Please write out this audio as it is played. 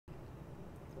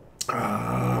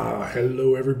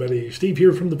Hello everybody, Steve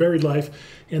here from The Varied Life,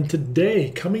 and today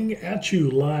coming at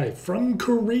you live from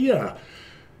Korea.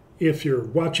 If you're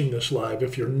watching this live,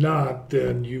 if you're not,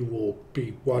 then you will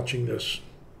be watching this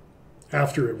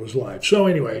after it was live. So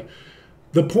anyway,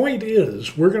 the point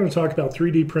is we're going to talk about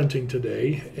 3D printing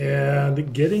today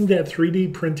and getting that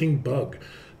 3D printing bug.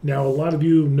 Now, a lot of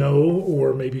you know,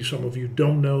 or maybe some of you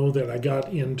don't know, that I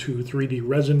got into 3D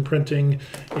resin printing,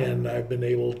 and I've been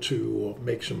able to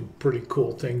make some pretty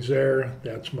cool things there.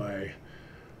 That's my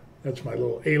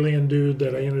little alien dude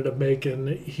that I ended up making.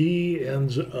 He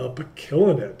ends up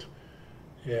killing it.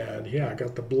 And yeah, I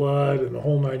got the blood and the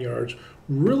whole 9 yards.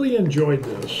 Really enjoyed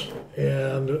this,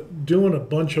 and doing a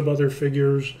bunch of other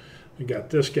figures. We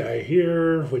got this guy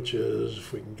here, which is,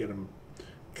 if we can get him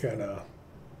kind of,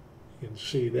 you can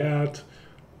see that,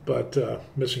 but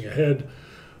missing a head.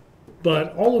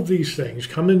 But all of these things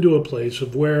come into a place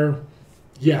of where,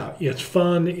 yeah, it's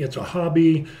fun, it's a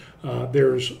hobby.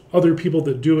 There's other people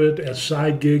that do it as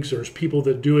side gigs. There's people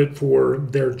that do it for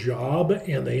their job,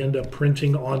 and they end up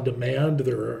printing on demand.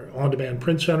 There are on-demand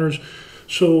print centers.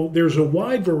 So there's a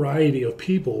wide variety of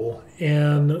people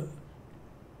and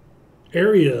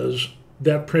areas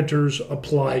that printers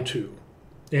apply to,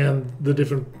 and the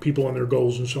different people and their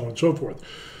goals and so on and so forth.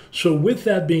 So with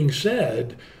that being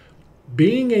said,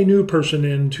 being a new person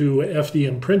into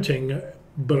FDM printing,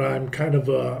 but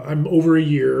I'm over a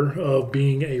year of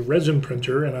being a resin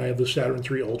printer, and I have the Saturn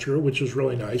 3 Ultra, which is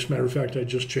really nice. Matter of fact, I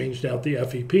just changed out the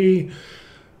FEP.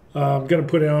 I'm going to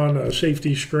put on a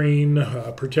safety screen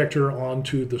protector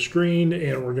onto the screen,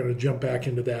 and we're going to jump back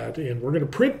into that, and we're going to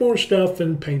print more stuff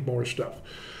and paint more stuff.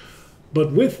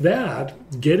 But with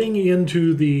that, getting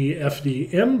into the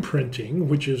FDM printing,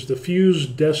 which is the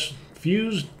fused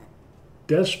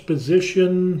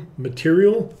disposition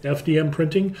material, FDM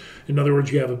printing. In other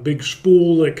words, you have a big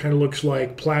spool that kind of looks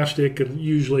like plastic, and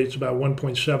usually it's about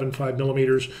 1.75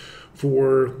 millimeters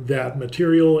for that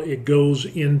material. It goes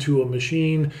into a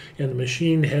machine, and the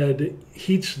machine head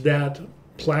heats that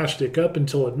plastic up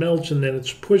until it melts, and then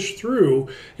it's pushed through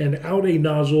and out a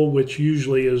nozzle, which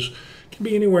usually can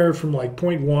be anywhere from like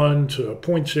 0.1 to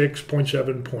 0.6,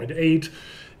 0.7, 0.8,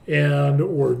 and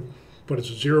or what is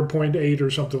it, 0.8 or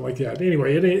something like that.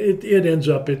 Anyway, it ends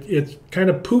up, it kind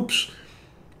of poops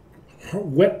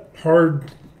wet hot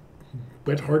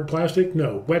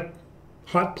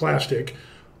plastic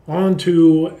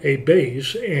onto a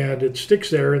base, and it sticks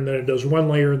there, and then it does one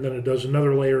layer, and then it does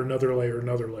another layer, another layer,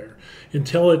 another layer,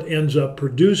 until it ends up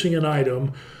producing an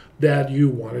item that you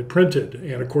wanted printed.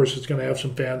 And of course, it's going to have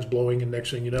some fans blowing, and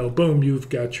next thing you know, boom, you've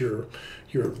got your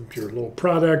little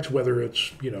product. Whether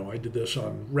it's, I did this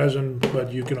on resin,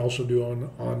 but you can also do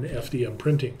on FDM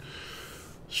printing.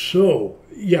 So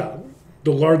yeah,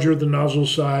 the larger the nozzle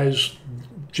size,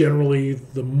 generally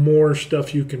the more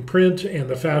stuff you can print and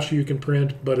the faster you can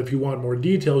print. But if you want more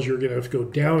details, you're going to have to go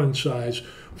down in size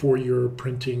for your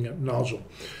printing nozzle.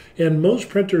 And most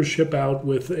printers ship out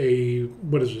with a,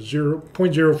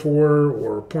 0.04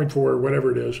 or 0.4,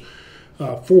 whatever it is,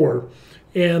 4.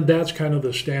 And that's kind of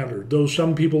the standard. Though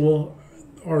some people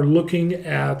are looking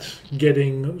at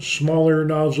getting smaller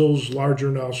nozzles, larger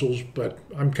nozzles, but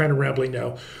I'm kind of rambling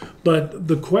now. But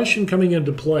the question coming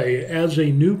into play, as a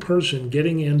new person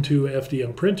getting into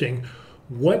FDM printing,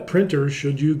 what printer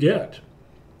should you get?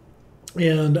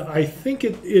 And I think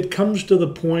it comes to the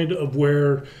point of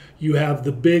where you have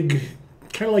the big,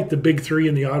 kind of like the big three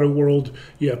in the auto world.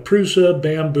 You have Prusa,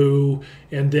 Bambu,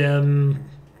 and then,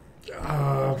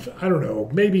 I don't know,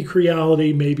 maybe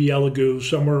Creality, maybe Elegoo,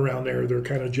 somewhere around there. They're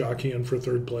kind of jockeying for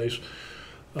third place.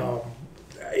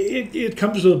 It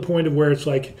comes to the point of where it's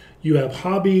like you have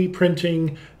hobby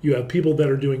printing, you have people that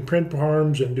are doing print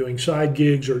farms and doing side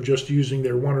gigs, or just using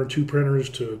their 1 or 2 printers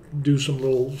to do some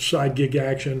little side gig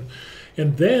action.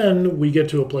 And then we get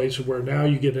to a place where now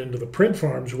you get into the print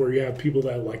farms where you have people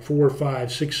that have like 4,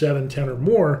 5, 6, 7, 10 or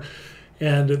more,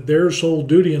 and their sole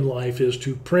duty in life is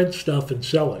to print stuff and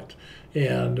sell it.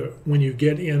 And when you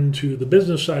get into the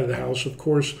business side of the house, of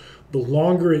course, the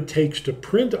longer it takes to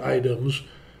print items,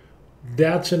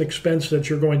 that's an expense that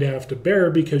you're going to have to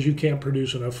bear because you can't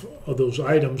produce enough of those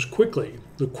items quickly.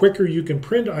 The quicker you can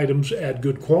print items at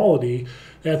good quality,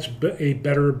 that's a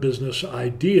better business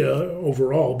idea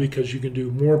overall, because you can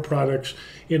do more products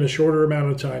in a shorter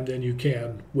amount of time than you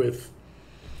can with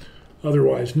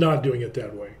otherwise not doing it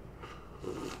that way.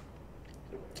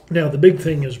 Now, the big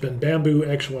thing has been Bambu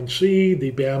X1C,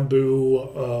 the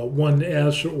Bambu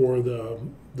 1S, or the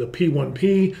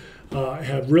P1P.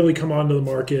 Have really come onto the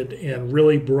market and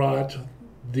really brought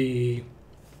the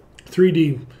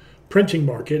 3D printing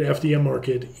market, FDM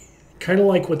market, kind of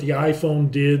like what the iPhone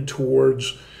did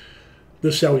towards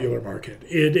the cellular market.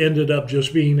 It ended up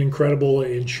just being incredible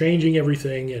in changing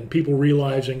everything, and people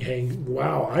realizing, hey,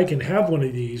 wow, I can have one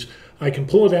of these. I can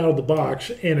pull it out of the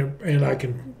box, and I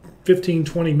can 15,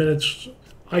 20 minutes,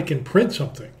 I can print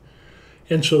something.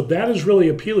 And so that is really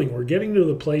appealing. We're getting to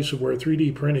the place of where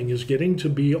 3D printing is getting to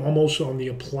be almost on the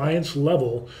appliance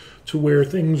level, to where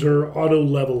things are auto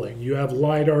leveling. You have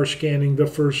LiDAR scanning the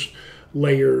first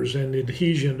layers and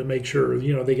adhesion to make sure,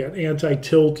 they got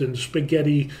anti-tilt and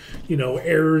spaghetti,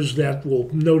 errors that will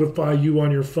notify you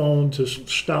on your phone to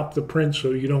stop the print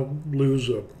so you don't lose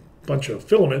a bunch of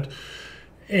filament.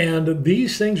 And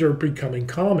these things are becoming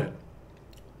common.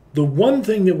 The one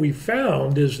thing that we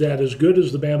found is that as good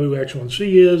as the Bambu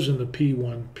X1C is, and the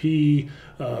P1P,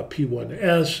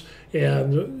 P1S,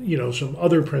 and some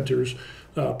other printers,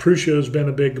 Prusa has been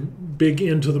a big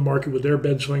into the market with their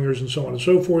bed slingers and so on and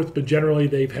so forth. But generally,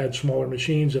 they've had smaller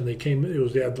machines, and they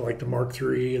had like the Mark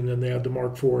III, and then they had the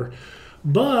Mark IV.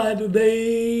 But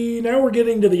now we're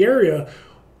getting to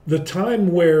the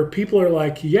time where people are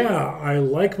like, yeah, I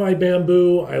like my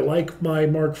Bambu, I like my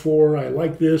Mark IV, I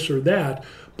like this or that,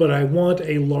 but I want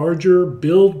a larger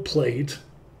build plate,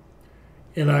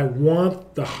 and I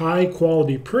want the high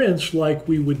quality prints like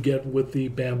we would get with the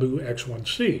Bambu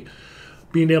X1C.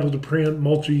 Being able to print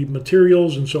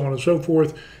multi-materials and so on and so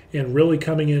forth, and really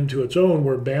coming into its own,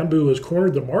 where Bambu has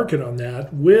cornered the market on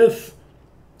that with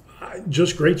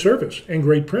just great service and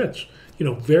great prints.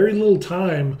 Very little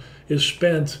time is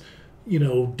spent,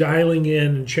 dialing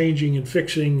in and changing and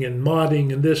fixing and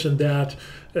modding and this and that,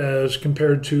 as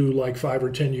compared to like 5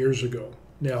 or 10 years ago.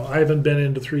 Now, I haven't been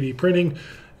into 3D printing.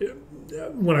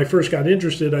 When I first got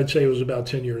interested, I'd say it was about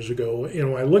 10 years ago.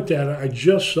 And when I looked at it, I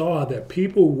just saw that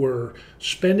people were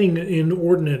spending an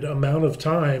inordinate amount of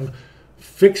time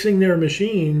fixing their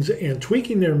machines and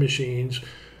tweaking their machines,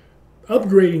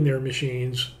 upgrading their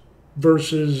machines,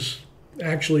 versus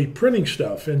actually printing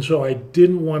stuff. And so I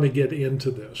didn't want to get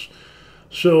into this.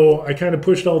 So I kind of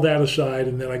pushed all that aside,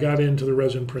 and then I got into the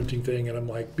resin printing thing, and I'm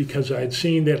like, because I'd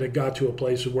seen that it got to a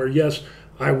place where, yes,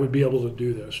 I would be able to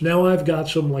do this. Now I've got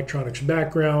some electronics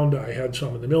background. I had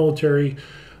some in the military.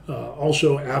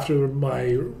 Also, after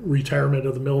my retirement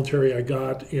of the military, I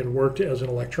got and worked as an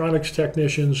electronics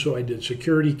technician. So I did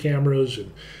security cameras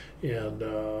and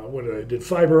I did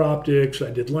fiber optics.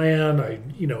 I did LAN.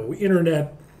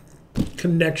 Internet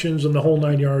connections and the whole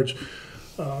 9 yards.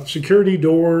 Security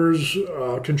doors,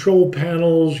 control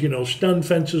panels, stun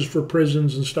fences for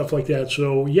prisons and stuff like that.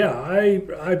 So yeah,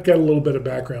 I've got a little bit of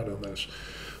background on this.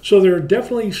 So there are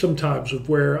definitely some times of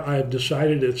where I've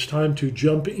decided it's time to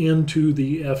jump into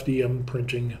the FDM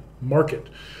printing market.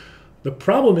 The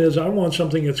problem is I want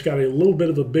something that's got a little bit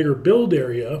of a bigger build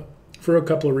area for a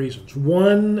couple of reasons.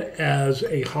 One, as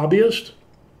a hobbyist,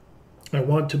 I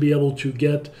want to be able to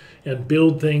get and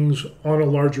build things on a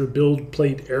larger build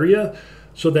plate area,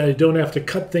 so that I don't have to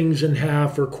cut things in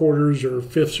half or quarters or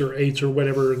fifths or eighths or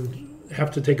whatever, and have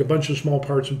to take a bunch of small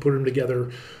parts and put them together,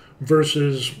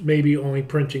 versus maybe only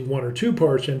printing 1 or 2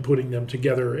 parts and putting them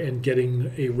together and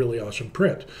getting a really awesome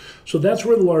print. So that's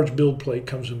where the large build plate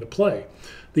comes into play.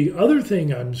 The other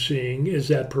thing I'm seeing is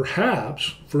that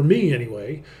perhaps, for me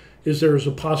anyway, is there's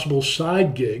a possible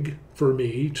side gig for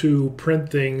me to print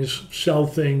things, sell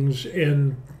things,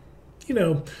 and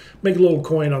make a little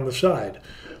coin on the side.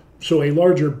 So a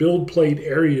larger build plate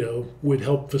area would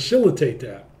help facilitate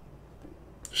that.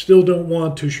 Still don't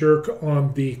want to shirk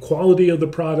on the quality of the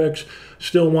products,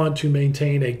 still want to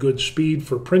maintain a good speed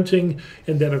for printing,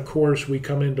 and then of course we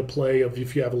come into play of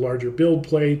if you have a larger build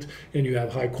plate and you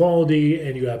have high quality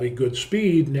and you have a good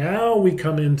speed, now we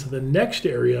come into the next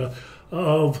area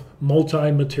of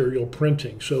multi-material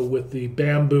printing. So with the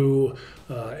Bambu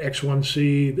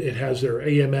X1C, it has their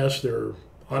AMS, their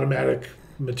automatic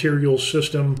material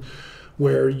system,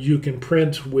 where you can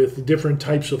print with different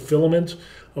types of filament,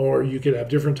 or you could have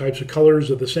different types of colors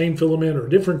of the same filament or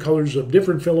different colors of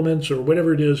different filaments or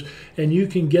whatever it is, and you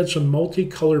can get some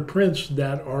multicolor prints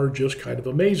that are just kind of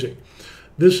amazing.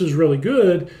 This is really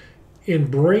good in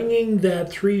bringing that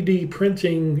 3D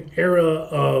printing era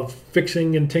of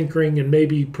fixing and tinkering and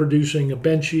maybe producing a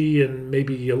benchy and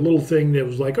maybe a little thing that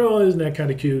was like, oh, isn't that kind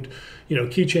of cute,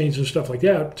 keychains and stuff like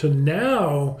that, to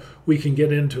now we can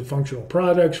get into functional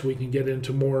products, we can get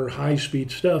into more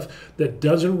high-speed stuff that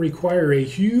doesn't require a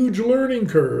huge learning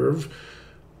curve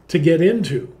to get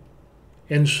into.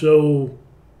 And so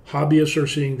hobbyists are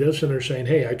seeing this and they're saying,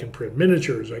 hey, I can print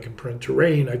miniatures, I can print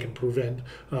terrain, I can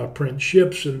print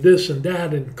ships and this and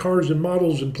that and cars and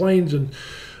models and planes and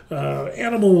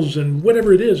animals and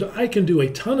whatever it is. I can do a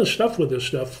ton of stuff with this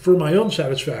stuff for my own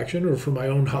satisfaction or for my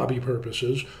own hobby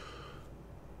purposes.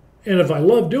 And if I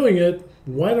love doing it,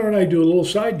 why don't I do a little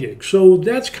side gig? So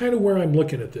that's kind of where I'm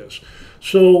looking at this.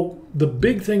 So the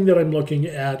big thing that I'm looking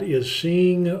at is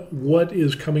seeing what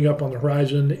is coming up on the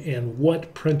horizon and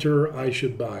what printer I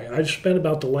should buy. I've spent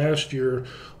about the last year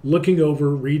looking over,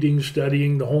 reading,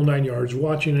 studying the whole 9 yards,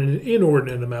 watching an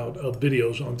inordinate amount of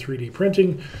videos on 3D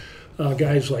printing.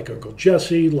 Guys like Uncle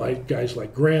Jesse, guys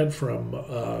like Grant from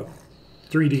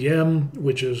 3DM,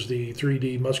 which is the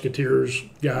 3D Musketeers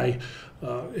guy,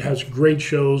 has great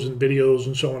shows and videos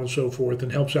and so on and so forth,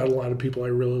 and helps out a lot of people. I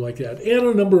really like that, and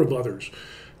a number of others,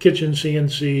 Kitchen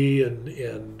CNC,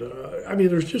 and I mean,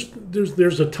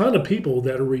 there's a ton of people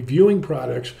that are reviewing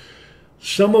products.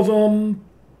 Some of them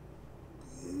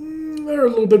are a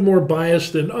little bit more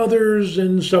biased than others,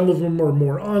 and some of them are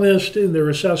more honest in their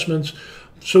assessments.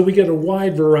 So we get a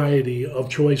wide variety of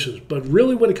choices. But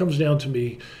really, what it comes down to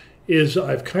me is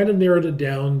I've kind of narrowed it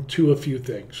down to a few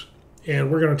things.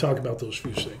 And we're going to talk about those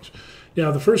few things.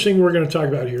 Now, the first thing we're going to talk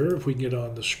about here, if we can get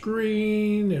on the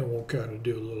screen, and we'll kind of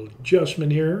do a little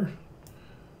adjustment here.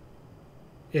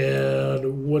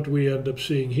 And what we end up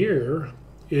seeing here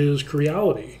is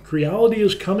Creality. Creality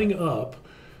is coming up.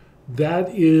 That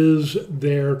is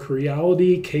their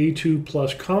Creality K2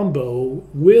 Plus combo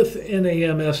with an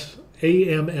AMS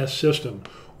system,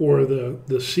 or the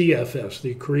CFS,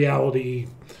 the Creality,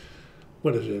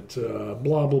 what is it,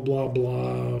 blah, blah, blah,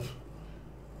 blah.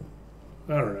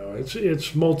 I don't know.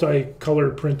 It's multi-color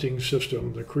printing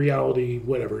system, the Creality,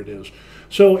 whatever it is.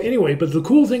 So anyway, but the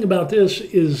cool thing about this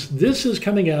is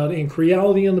coming out, and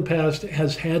Creality in the past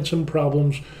has had some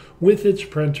problems with its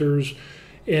printers,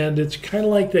 and it's kind of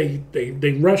like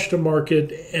they rush to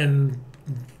market, and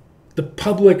the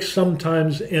public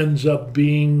sometimes ends up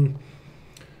being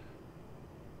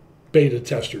beta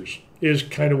testers, is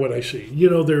kind of what I see. You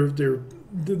know,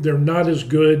 they're not as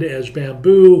good as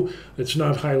Bambu. It's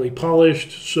not highly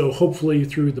polished. So hopefully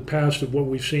through the past of what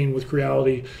we've seen with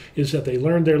Creality is that they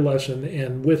learned their lesson,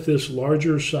 and with this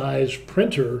larger size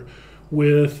printer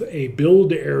with a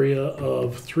build area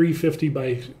of 350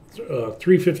 by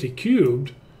 350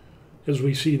 cubed, as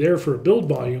we see there for a build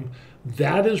volume,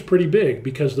 that is pretty big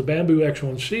because the Bambu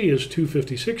X1C is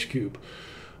 256 cube.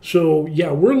 So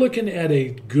yeah, we're looking at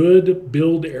a good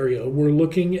build area. We're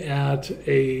looking at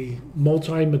a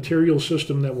multi-material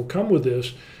system that will come with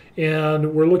this,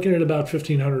 and we're looking at about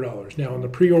 $1,500. Now in the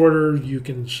pre-order, you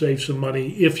can save some money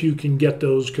if you can get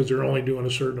those, because they're only doing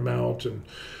a certain amount, and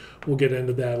we'll get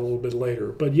into that a little bit later.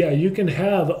 But yeah, you can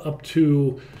have up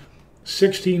to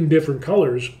 16 different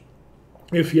colors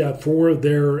if you have 4 of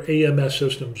their AMS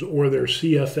systems or their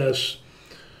CFS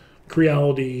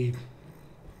Creality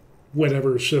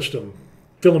whatever system,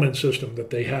 filament system that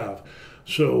they have.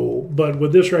 So, but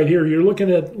with this right here, you're looking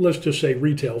at, let's just say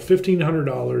retail,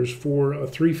 $1,500 for a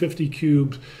 350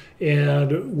 cubes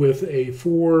and with a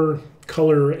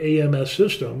 4-color AMS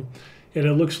system. And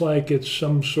it looks like it's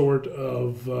some sort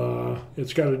of,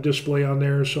 it's got a display on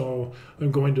there. So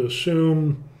I'm going to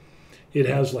assume it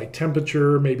has like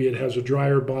temperature, maybe it has a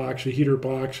dryer box, a heater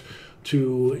box,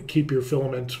 to keep your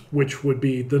filament, which would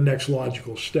be the next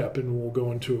logical step, and we'll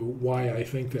go into why I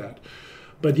think that.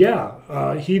 But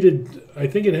yeah, heated, I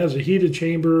think it has a heated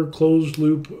chamber, closed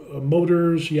loop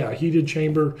motors, yeah, heated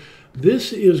chamber.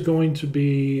 This is going to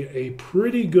be a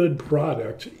pretty good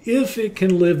product if it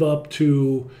can live up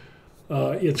to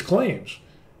its claims.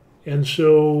 And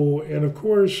so, and of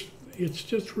course, it's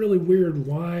just really weird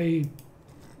why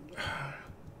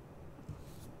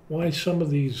some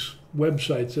of these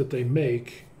websites that they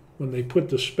make, when they put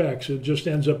the specs, it just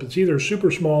ends up, it's either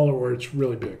super small or it's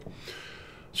really big.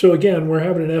 So again, we're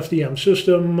having an FDM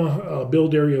system,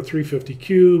 build area 350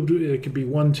 cubed. It could be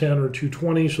 110 or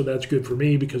 220, so that's good for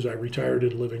me because I retired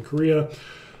and live in Korea.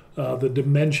 The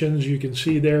dimensions you can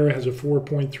see there, has a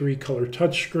 4.3 color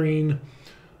touchscreen.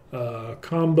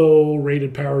 Combo,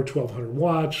 rated power 1200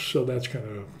 watts, so that's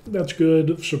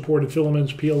good. Supported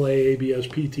filaments, PLA, ABS,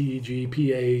 PTEG,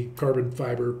 PA, carbon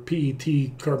fiber,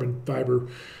 PET, carbon fiber,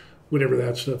 whatever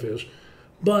that stuff is.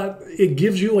 But it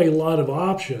gives you a lot of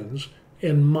options,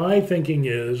 and my thinking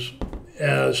is,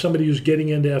 as somebody who's getting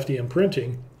into FDM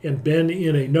printing and been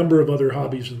in a number of other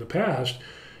hobbies in the past,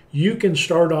 you can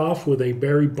start off with a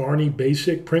very Barney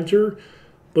basic printer.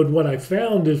 But what I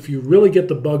found, if you really get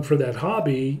the bug for that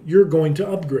hobby, you're going to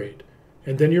upgrade.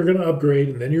 And then you're going to upgrade,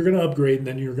 and then you're going to upgrade, and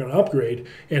then you're going to upgrade.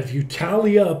 And if you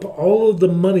tally up all of the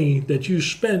money that you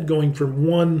spent going from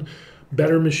one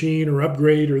better machine or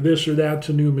upgrade or this or that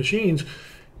to new machines,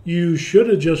 you should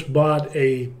have just bought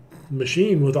a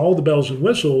machine with all the bells and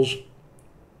whistles,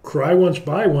 cry once,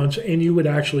 buy once, and you would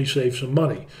actually save some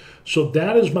money. So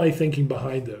that is my thinking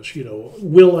behind this.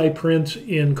 Will I print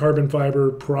in carbon fiber?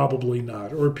 Probably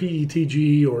not. Or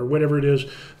PETG or whatever it is.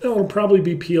 No, it'll probably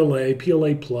be PLA,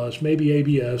 PLA plus, maybe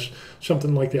ABS,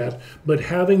 something like that. But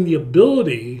having the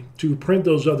ability to print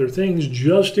those other things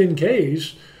just in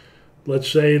case,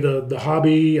 let's say the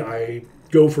hobby, I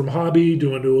go from hobby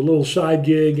doing to a little side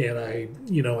gig, and I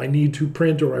need to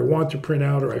print, or I want to print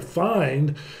out, or I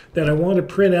find that I want to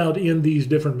print out in these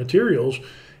different materials.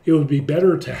 It would be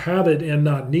better to have it and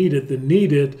not need it than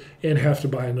need it and have to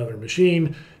buy another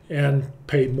machine and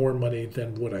pay more money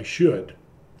than what I should.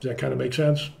 Does that kind of make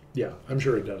sense? Yeah, I'm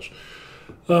sure it does.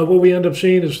 What we end up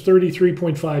seeing is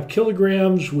 33.5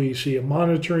 kilograms. We see a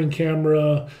monitoring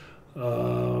camera,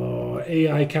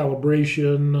 AI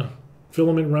calibration,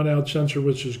 filament runout sensor,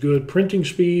 which is good. Printing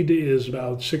speed is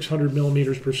about 600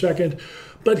 millimeters per second.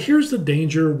 But here's the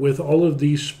danger with all of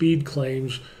these speed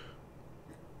claims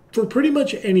for pretty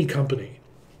much any company.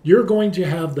 You're going to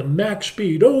have the max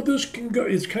speed. Oh, this can go,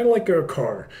 it's kind of like a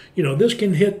car. This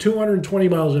can hit 220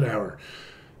 miles an hour.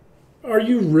 Are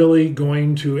you really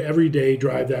going to every day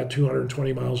drive that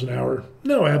 220 miles an hour?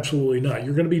 No, absolutely not.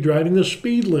 You're going to be driving the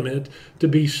speed limit to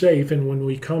be safe. And when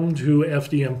we come to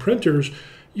FDM printers,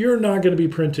 you're not going to be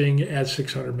printing at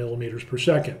 600 millimeters per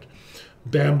second.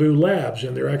 Bambu Labs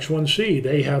and their X1C,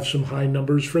 they have some high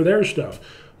numbers for their stuff.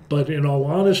 But in all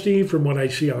honesty, from what I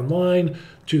see online,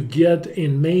 to get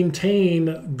and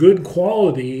maintain good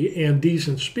quality and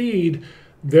decent speed,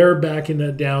 they're backing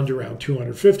that down to around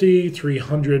 250,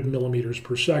 300 millimeters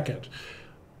per second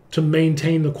to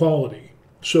maintain the quality.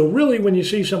 So really, when you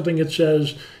see something that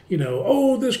says,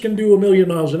 oh, this can do 1,000,000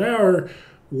 miles an hour,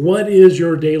 what is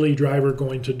your daily driver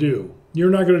going to do? You're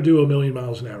not going to do 1,000,000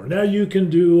 miles an hour. Now you can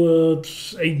do a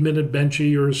 8-minute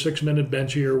benchy or a 6-minute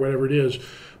benchy or whatever it is,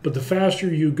 but the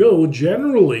faster you go,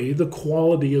 generally the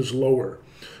quality is lower.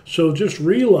 So just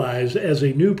realize, as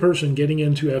a new person getting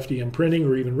into FDM printing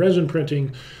or even resin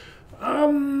printing,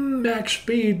 max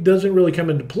speed doesn't really come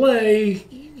into play.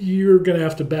 You're going to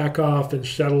have to back off and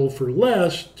settle for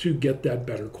less to get that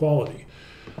better quality.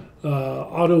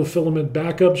 Auto filament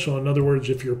backup. So in other words,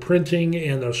 if you're printing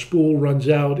and a spool runs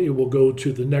out, it will go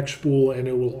to the next spool and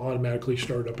it will automatically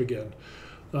start up again.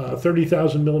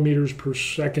 30,000 millimeters per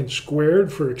second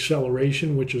squared for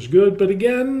acceleration, which is good. But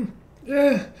again,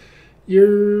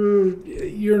 you're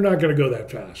not going to go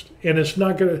that fast. And it's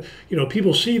not going to,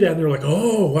 people see that and they're like,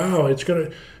 oh, wow, it's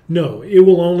going to. No, it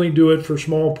will only do it for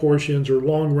small portions or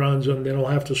long runs, and then it'll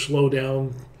have to slow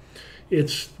down.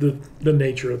 It's the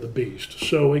nature of the beast.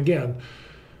 So again,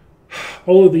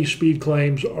 all of these speed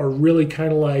claims are really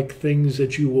kind of like things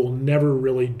that you will never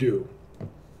really do.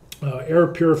 Air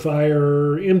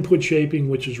purifier, input shaping,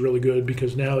 which is really good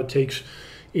because now it takes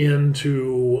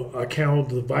into account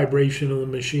the vibration of the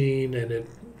machine, and it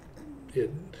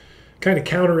kind of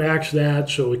counteracts that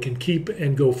so it can keep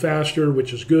and go faster,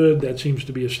 which is good. That seems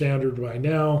to be a standard by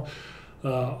now.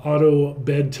 Auto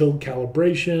bed tilt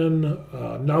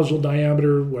calibration, nozzle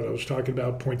diameter, what I was talking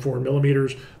about, 0.4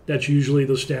 millimeters. That's usually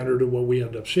the standard of what we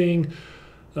end up seeing.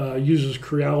 Uses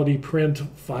Creality Print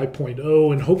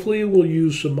 5.0, and hopefully it will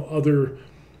use some other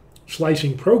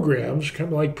slicing programs, kind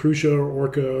of like Prusa or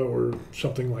Orca or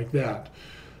something like that.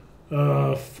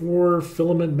 4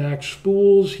 filament max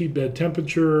spools, heat bed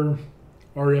temperature,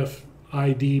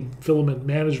 RFID filament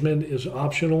management is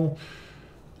optional.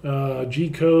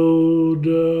 G-code,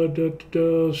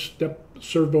 step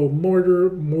servo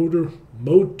motors,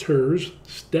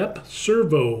 step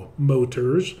servo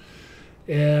motors,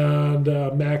 and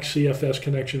max CFS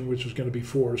connection, which is going to be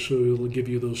 4, so it'll give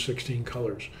you those 16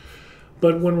 colors.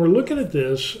 But when we're looking at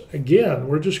this, again,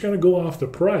 we're just going to go off the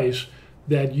price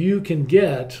that you can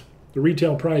get. The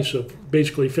retail price of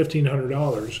basically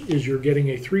 $1,500 is you're getting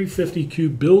a 350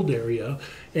 cube build area,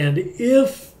 and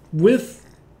if with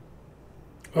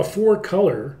a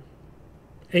 4-color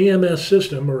AMS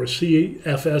system, or a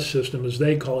CFS system as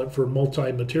they call it, for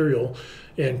multi-material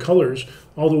and colors,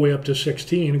 all the way up to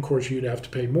 16, of course you'd have to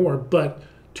pay more, but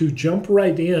to jump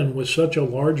right in with such a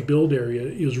large build area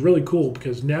is really cool,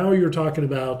 because now you're talking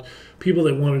about people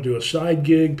that want to do a side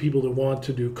gig, people that want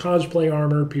to do cosplay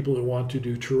armor, people that want to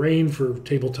do terrain for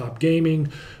tabletop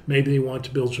gaming. Maybe they want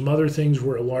to build some other things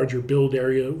where a larger build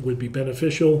area would be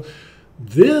beneficial.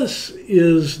 This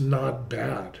is not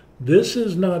bad. This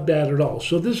is not bad at all.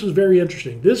 So this is very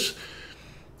interesting.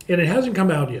 And it hasn't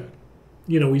come out yet.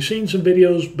 We've seen some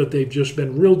videos, but they've just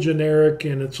been real generic,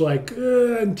 and it's like,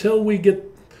 until we get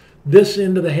this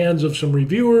into the hands of some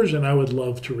reviewers, and I would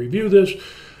love to review this.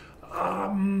 I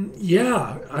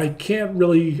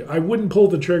wouldn't pull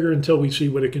the trigger until we see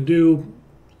what it can do.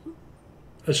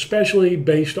 especially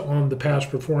based on the past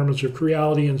performance of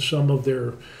Creality and some of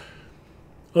their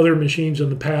other machines in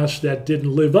the past that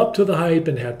didn't live up to the hype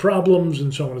and had problems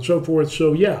and so on and so forth.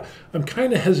 So yeah, I'm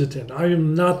kind of hesitant. I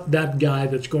am not that guy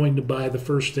that's going to buy the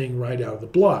first thing right out of the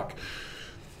block.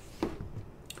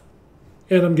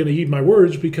 And I'm going to eat my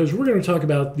words because we're going to talk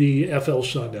about the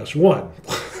FLSUN S1.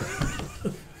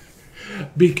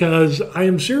 Because I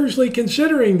am seriously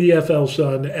considering the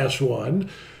FLSUN S1.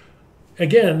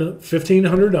 Again,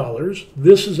 $1,500.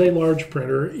 This is a large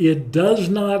printer. It does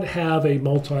not have a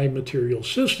multi-material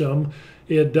system.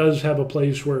 It does have a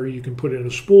place where you can put in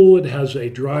a spool. It has a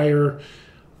dryer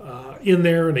in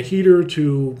there and a heater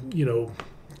to,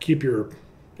 keep your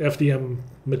FDM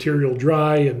material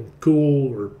dry and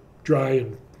cool, or dry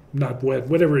and not wet,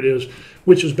 whatever it is,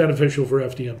 which is beneficial for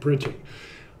FDM printing.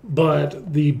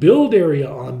 But the build area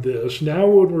on this, now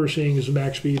what we're seeing is a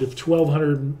max speed of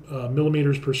 1,200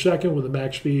 millimeters per second with a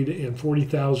max speed and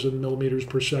 40,000 millimeters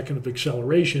per second of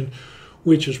acceleration,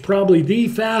 which is probably the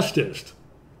fastest.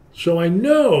 So I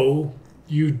know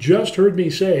you just heard me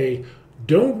say,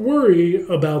 don't worry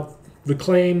about the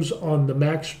claims on the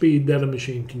max speed that a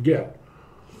machine can get.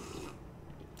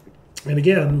 And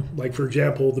again, like for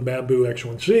example, the Bambu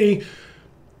X1C,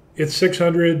 it's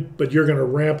 600, but you're going to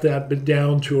ramp that bit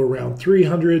down to around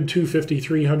 300, 250,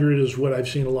 300 is what I've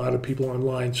seen a lot of people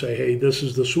online say, hey, this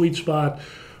is the sweet spot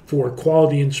for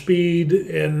quality and speed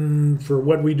and for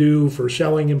what we do for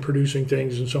selling and producing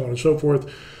things and so on and so forth.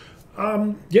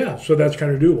 Yeah, so that's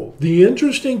kind of doable. The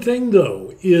interesting thing,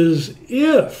 though, is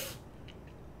if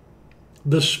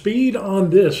the speed on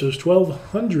this is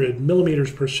 1,200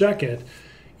 millimeters per second,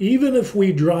 even if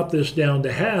we drop this down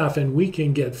to half and we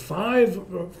can get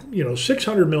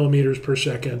 600 millimeters per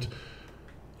second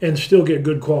and still get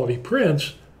good quality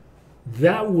prints,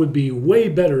 that would be way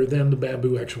better than the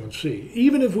Bambu X1C.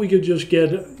 Even if we could just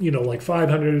get, like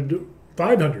 500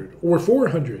 or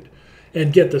 400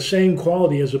 and get the same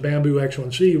quality as a Bambu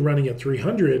X1C running at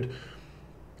 300,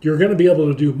 you're going to be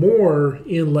able to do more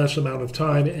in less amount of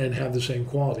time and have the same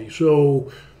quality.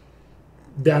 So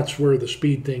that's where the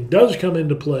speed thing does come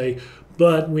into play,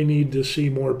 but we need to see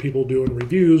more people doing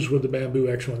reviews with the Bambu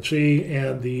X1C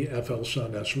and the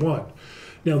FLSUN S1.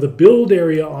 Now the build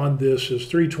area on this is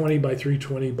 320 by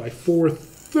 320 by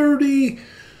 430,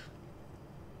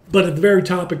 but at the very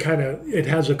top it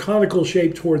has a conical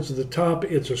shape towards the top.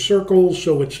 It's a circle,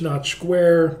 so it's not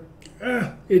square.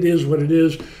 It is what it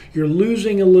is. You're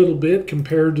losing a little bit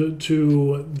compared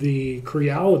to the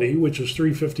Creality, which is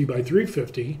 350 by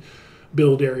 350.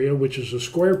 Build area, which is a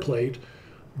square plate,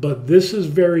 but this is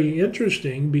very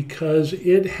interesting because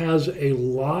it has a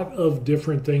lot of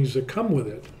different things that come with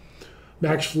it.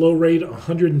 Max flow rate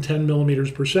 110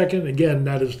 millimeters per second. Again,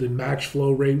 that is the max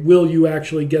flow rate. Will you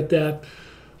actually get that?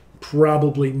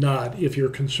 Probably not if you're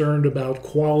concerned about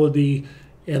quality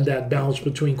and that balance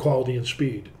between quality and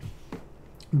speed.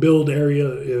 Build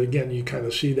area, again, you kind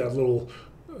of see that little,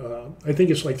 I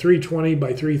think it's like 320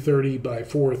 by 330 by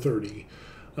 430.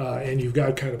 And you've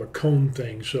got kind of a cone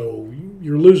thing, so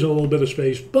you're losing a little bit of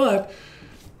space, but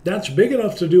that's big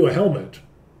enough to do a helmet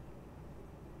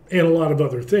and a lot of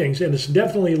other things, and it's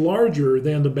definitely larger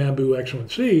than the Bambu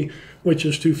X1C, which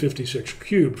is 256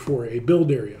 cubed for a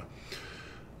build area.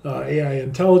 AI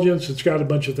intelligence, it's got a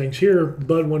bunch of things here,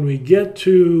 but when we get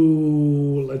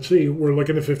to, let's see, we're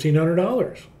looking at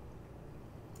 $1,500.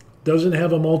 Doesn't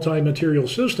have a multi-material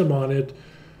system on it.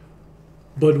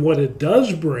 But what it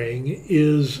does bring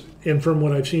is, and from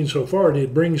what I've seen so far,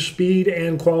 it brings speed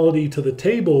and quality to the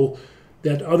table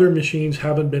that other machines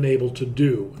haven't been able to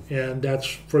do. And that's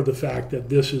for the fact that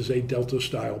this is a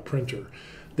Delta-style printer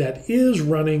that is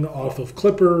running off of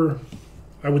Clipper,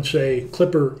 I would say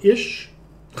Clipper-ish.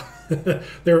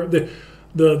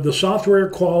 The software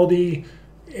quality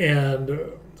and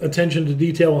attention to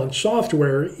detail on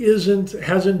software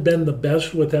hasn't been the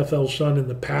best with FLSUN in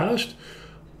the past.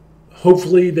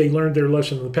 Hopefully they learned their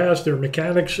lesson in the past. Their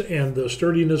mechanics and the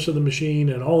sturdiness of the machine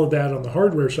and all of that on the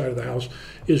hardware side of the house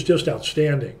is just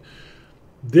outstanding.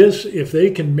 This, if they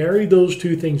can marry those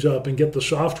two things up and get the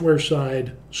software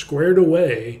side squared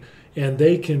away, and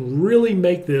they can really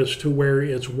make this to where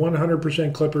it's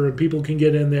 100% Clipper and people can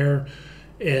get in there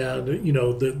and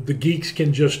the geeks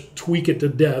can just tweak it to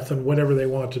death and whatever they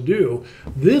want to do,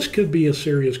 this could be a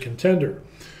serious contender.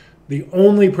 The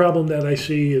only problem that I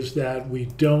see is that we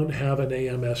don't have an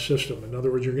AMS system. In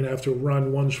other words, you're going to have to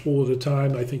run one spool at a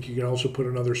time. I think you can also put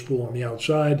another spool on the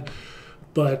outside.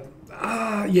 But,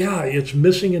 yeah, it's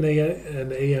missing an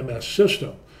AMS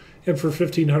system. And for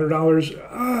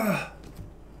 $1,500,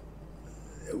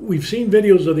 we've seen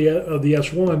videos of the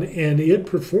S1, and it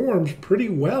performs pretty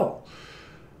well.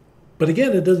 But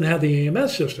again, it doesn't have the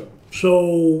AMS system.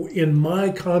 So in my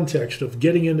context of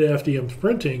getting into FDM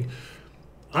printing,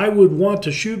 I would want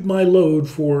to shoot my load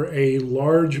for a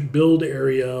large build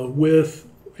area with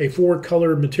a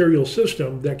 4-color material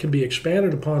system that can be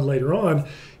expanded upon later on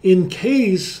in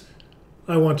case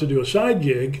I want to do a side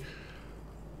gig.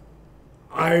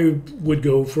 I would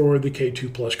go for the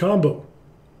K2 Plus combo,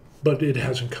 but it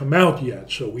hasn't come out yet,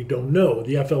 so we don't know.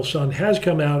 The FLSUN has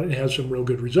come out and has some real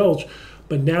good results,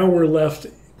 but now we're left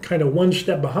kind of one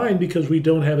step behind because we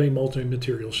don't have a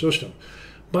multi-material system.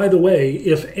 By the way,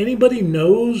 if anybody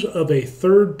knows of a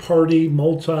third-party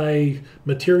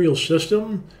multi-material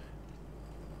system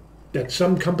that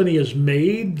some company has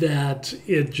made that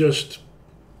it just,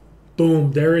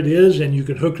 boom, there it is, and you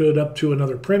can hook it up to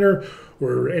another printer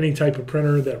or any type of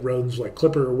printer that runs like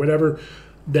Clipper or whatever,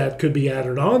 that could be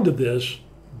added on to this,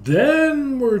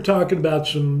 then we're talking about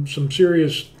some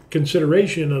serious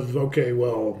consideration of, okay,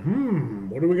 well,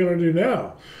 what are we going to do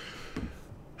now?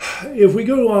 If we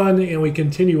go on and we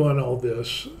continue on all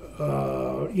this,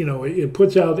 it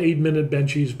puts out 8-minute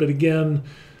benchies, but again,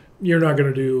 you're not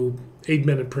going to do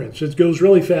 8-minute prints. It goes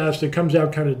really fast. It comes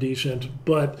out kind of decent,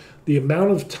 but the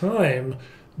amount of time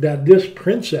that this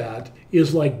prints at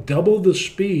is like double the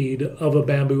speed of a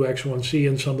Bambu X1C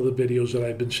in some of the videos that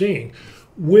I've been seeing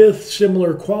with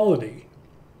similar quality.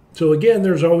 So again,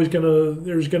 there's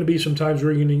gonna be some times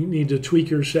where you're going to need to tweak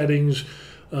your settings,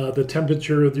 the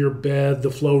temperature of your bed, the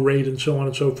flow rate, and so on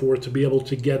and so forth to be able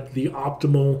to get the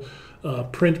optimal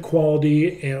print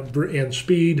quality and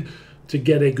speed to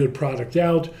get a good product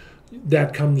out.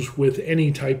 That comes with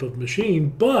any type of machine,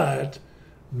 but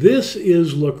this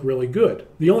look really good.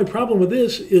 The only problem with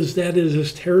this is that it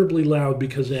is terribly loud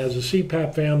because it has a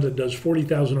CPAP fan that does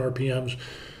 40,000 RPMs.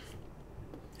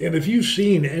 And if you've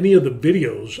seen any of the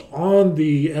videos on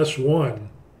the S1,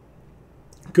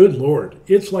 good Lord,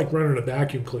 it's like running a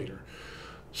vacuum cleaner.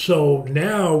 So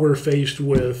now we're faced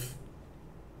with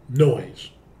noise.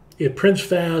 It prints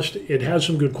fast, it has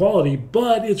some good quality,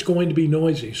 but it's going to be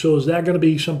noisy. So is that going to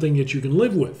be something that you can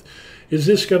live with? Is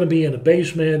this going to be in a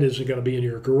basement? Is it going to be in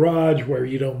your garage where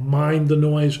you don't mind the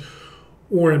noise?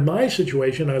 Or in my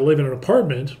situation, I live in an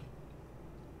apartment.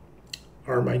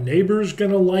 Are my neighbors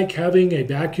going to like having a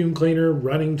vacuum cleaner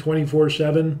running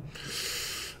 24/7?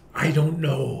 I don't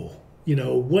know. You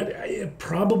know what?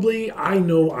 I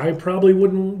know I probably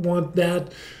wouldn't want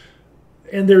that.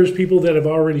 And there's people that have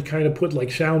already kind of put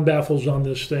like sound baffles on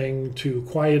this thing to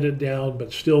quiet it down,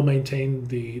 but still maintain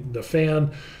the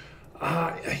fan.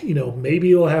 Maybe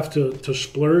you'll have to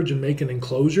splurge and make an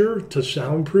enclosure to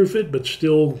soundproof it, but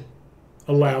still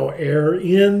allow air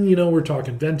in. We're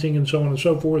talking venting and so on and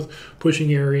so forth,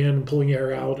 pushing air in and pulling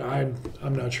air out. I'm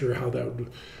not sure how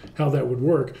that would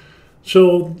work.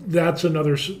 So that's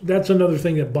another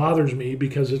thing that bothers me,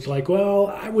 because it's like, well,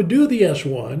 I would do the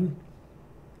S1,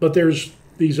 but there's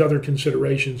these other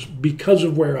considerations because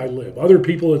of where I live. Other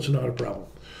people, it's not a problem.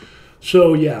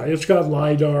 So yeah, it's got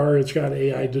LiDAR, it's got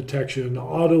AI detection,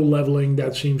 auto leveling.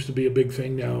 That seems to be a big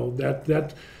thing now.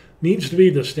 That needs to be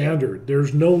the standard.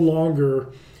 There's no longer,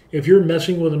 if you're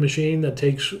messing with a machine that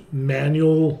takes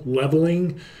manual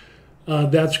leveling,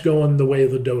 that's going the way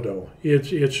of the dodo.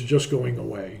 It's just going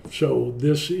away. So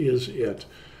this is it.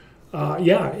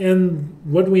 And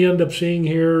what we end up seeing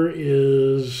here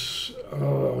is,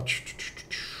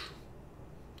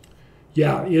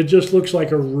 it just looks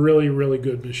like a really, really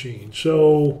good machine.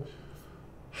 So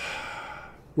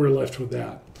we're left with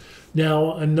that.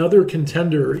 Now, another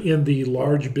contender in the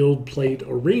large build plate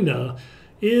arena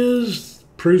is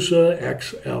Prusa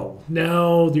XL.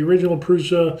 Now, the original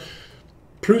Prusa,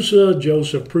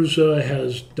 Joseph Prusa,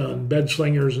 has done bed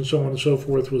slingers and so on and so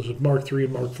forth, was Mark III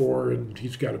and Mark IV, and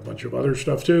he's got a bunch of other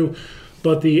stuff too.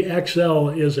 But the XL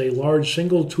is a large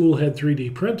single tool head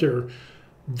 3D printer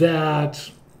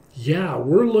that,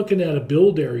 we're looking at a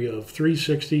build area of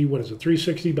 360,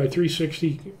 360 by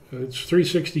 360? It's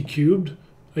 360 cubed,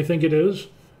 I think it is.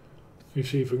 Let me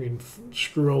see if we can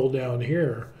scroll down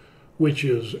here, which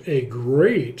is a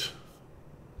great,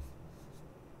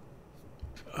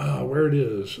 where it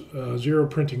is, zero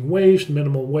printing waste,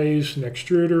 minimal waste, an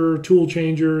extruder, tool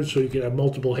changer, so you can have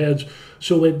multiple heads.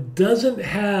 So it doesn't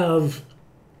have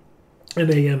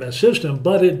an AMS system,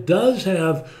 but it does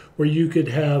have where you could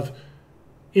have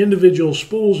individual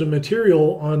spools and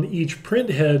material on each print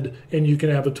head, and you can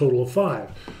have a total of 5.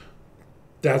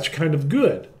 That's kind of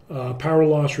good. Power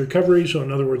loss recovery, so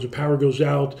in other words, the power goes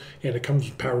out and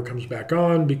power comes back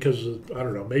on because, I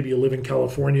don't know, maybe you live in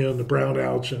California and the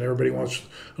brownouts and everybody wants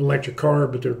an electric car,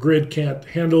 but their grid can't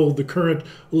handle the current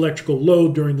electrical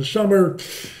load during the summer.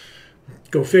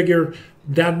 Go figure.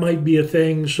 That might be a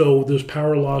thing. So this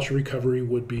power loss recovery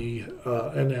would be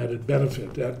an added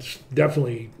benefit. That's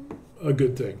definitely a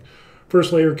good thing.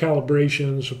 First layer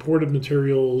calibration, supportive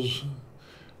materials,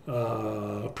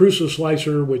 Prusa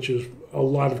slicer, which is a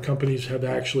lot of companies have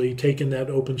actually taken that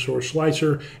open source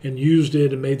slicer and used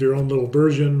it and made their own little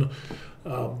version.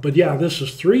 But yeah, this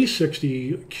is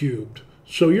 360 cubed.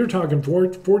 So you're talking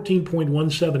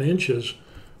 14.17 inches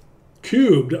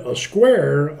cubed, a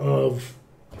square of,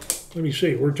 let me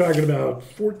see, we're talking about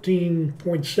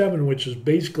 14.7, which is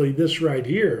basically this right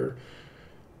here.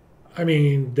 I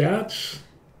mean, that's,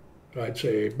 I'd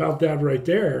say about that right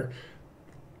there.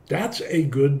 That's a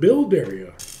good build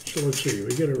area. So let's see,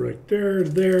 we get it right there,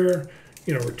 there.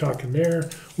 You know, we're talking there.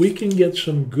 We can get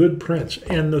some good prints.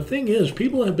 And the thing is,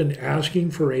 people have been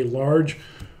asking for a large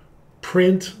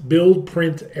build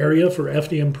print area for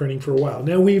FDM printing for a while.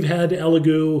 Now we've had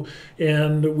Elegoo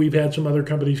and we've had some other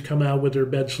companies come out with their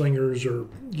bed slingers or,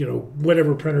 you know,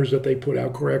 whatever printers that they put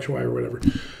out, CoreXY or whatever.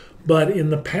 But in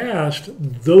the past,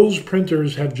 those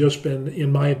printers have just been,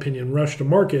 in my opinion, rushed to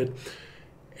market.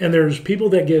 And there's people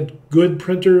that get good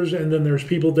printers, and then there's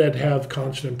people that have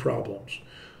constant problems.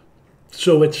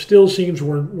 So it still seems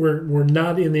we're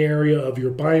not in the area of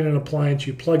you're buying an appliance,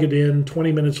 you plug it in,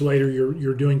 20 minutes later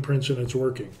you're doing prints and it's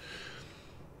working.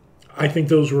 I think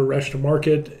those were rushed to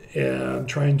market and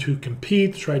trying to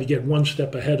compete, try to get one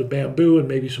step ahead of Bambu and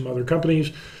maybe some other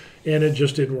companies, and it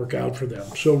just didn't work out for them.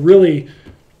 So really,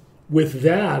 with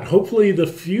that, hopefully the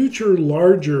future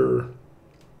larger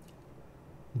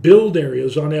build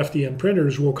areas on FDM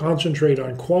printers will concentrate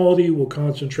on quality, will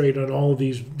concentrate on all of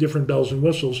these different bells and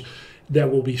whistles that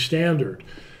will be standard.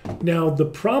 Now, the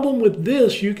problem with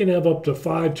this, you can have up to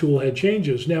 5 tool head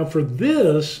changes. Now, for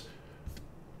this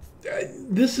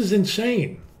is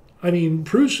insane. I mean,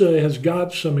 Prusa has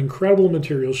got some incredible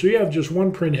material. So you have just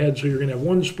one print head, so you're going to have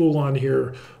one spool on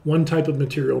here, one type of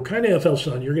material, kind of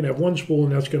FLSUN. You're going to have one spool,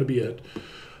 and that's going to be it.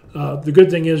 The good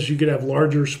thing is you could have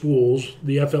larger spools.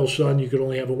 The FLSUN, you could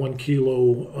only have a 1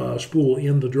 kilo spool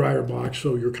in the dryer box,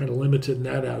 so you're kind of limited in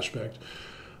that aspect.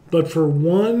 But for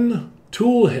one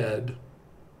tool head,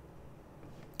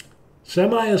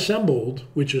 semi-assembled,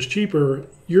 which is cheaper,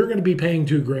 you're going to be paying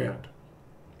 $2,000.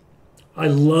 I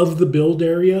love the build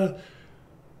area,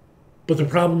 but the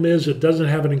problem is it doesn't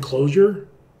have an enclosure.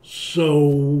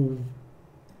 So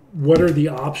what are the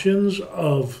options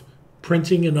of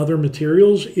printing in other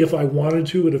materials if I wanted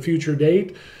to at a future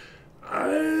date?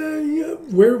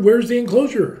 Where's the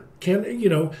enclosure?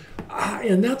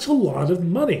 And that's a lot of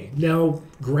money. Now,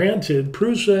 granted,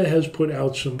 Prusa has put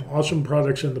out some awesome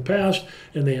products in the past,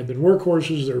 and they have been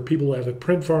workhorses. There are people that have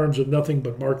print farms of nothing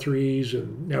but Mark IIIs,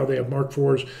 and now they have Mark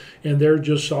IVs, and they're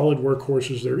just solid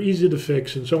workhorses. They're easy to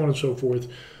fix, and so on and so forth.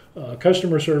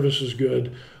 Customer service is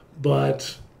good,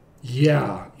 but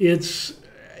yeah, it's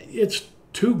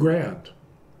 $2,000.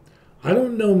 I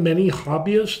don't know many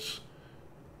hobbyists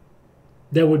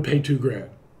that would pay $2,000.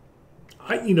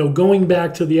 Going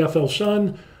back to the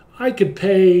FLSUN, I could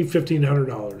pay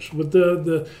 $1,500 with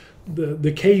the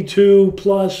K2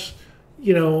 Plus.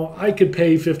 I could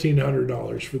pay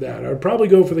 $1,500 for that. I'd probably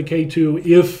go for the K2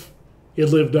 if it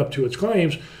lived up to its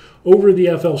claims over the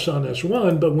FLSUN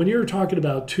S1. But when you're talking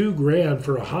about $2,000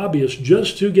 for a hobbyist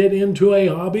just to get into a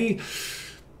hobby,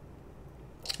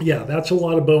 yeah, that's a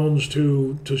lot of bones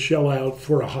to shell out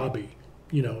for a hobby.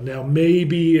 Now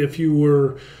maybe if you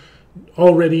were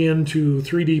already into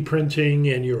 3D printing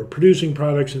and you're producing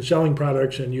products and selling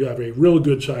products and you have a real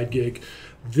good side gig,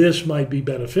 this might be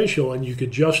beneficial and you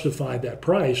could justify that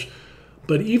price.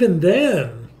 But even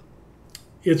then,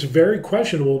 it's very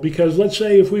questionable because let's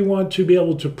say if we want to be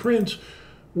able to print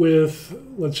with,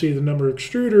 let's see, the number of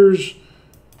extruders,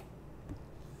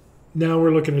 now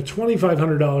we're looking at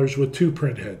 $2,500 with 2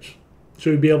 print heads. So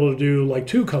you'd be able to do like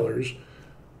 2 colors,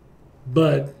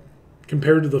 but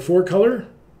compared to the 4 color,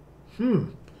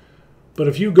 But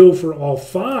if you go for all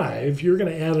 5, you're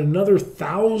going to add another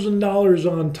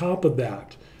 $1,000 on top of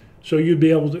that. So you'd be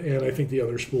able to, and I think the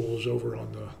other spool is over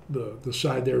on the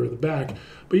side there or the back,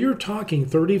 but you're talking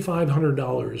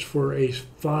 $3,500 for a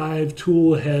 5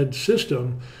 tool head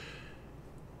system.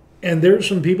 And there's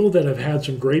some people that have had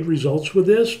some great results with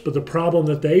this, but the problem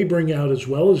that they bring out as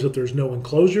well is that there's no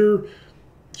enclosure.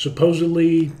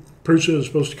 Supposedly, Prusa is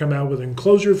supposed to come out with an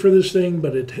enclosure for this thing,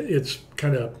 but it's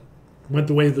kind of went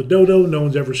the way of the dodo. No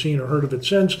one's ever seen or heard of it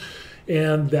since,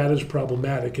 and that is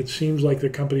problematic. It seems like the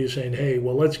company is saying, hey,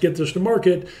 well, let's get this to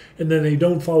market, and then they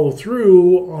don't follow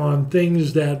through on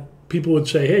things that people would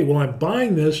say, hey, well, I'm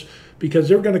buying this because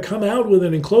they're going to come out with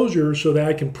an enclosure so that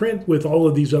I can print with all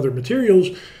of these other materials,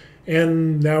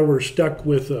 and now we're stuck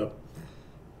with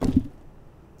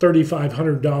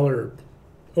 $3,500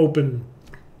 open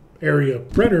area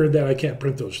printer that I can't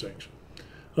print those things.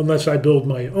 Unless I build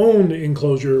my own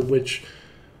enclosure, which,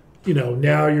 you know,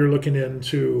 now you're looking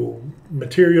into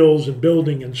materials and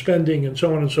building and spending and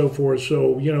so on and so forth.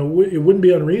 So, you know, it wouldn't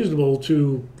be unreasonable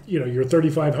to, you know, your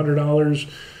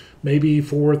 $3,500, maybe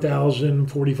 $4,000,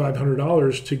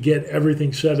 $4,500 to get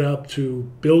everything set up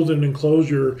to build an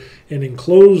enclosure and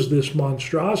enclose this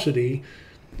monstrosity.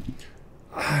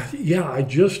 Yeah, I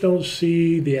just don't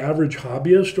see the average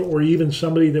hobbyist or even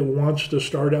somebody that wants to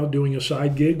start out doing a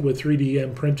side gig with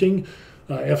 3D printing,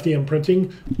 FDM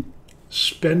printing,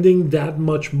 spending that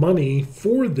much money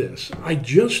for this. I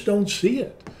just don't see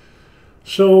it.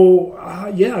 So,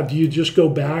 yeah, do you just go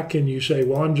back and you say,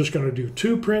 well, I'm just going to do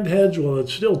 2 print heads? Well,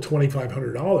 it's still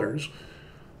 $2,500.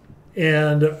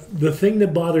 And the thing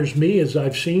that bothers me is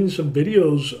I've seen some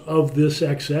videos of this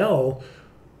XL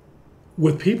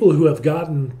with people who have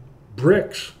gotten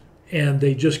bricks and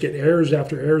they just get errors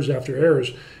after errors after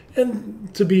errors.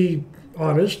 And to be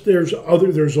honest,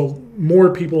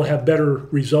 more people have better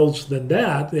results than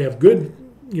that. They have good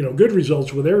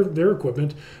results with their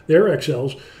equipment, their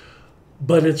XLs.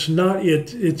 But it's not,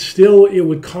 it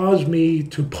would cause me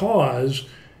to pause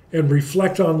and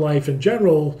reflect on life in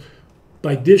general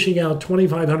by dishing out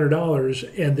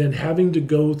 $2,500 and then having to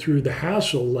go through the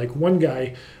hassle. Like one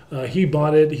guy, he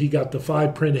bought it, he got the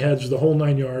 5 print heads, the whole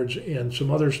 9 yards, and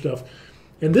some other stuff.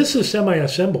 And this is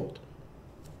semi-assembled.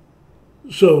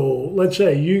 So let's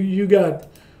say you got,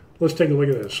 let's take a look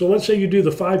at this. So let's say you do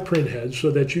the 5 print heads so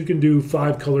that you can do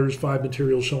 5 colors, 5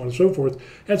 materials, so on and so forth.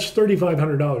 That's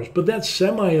 $3,500, but that's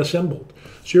semi-assembled.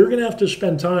 So you're going to have to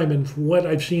spend time, and from what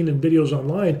I've seen in videos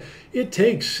online, it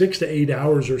takes 6 to 8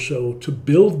 hours or so to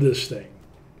build this thing.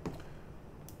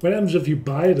 What happens if you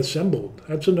buy it assembled?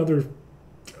 That's another,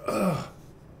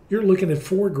 you're looking at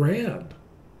 $4,000.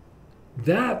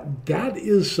 That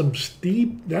is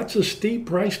that's a steep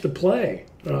price to pay.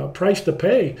 And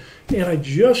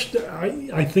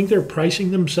I think they're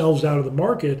pricing themselves out of the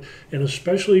market, and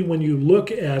especially when you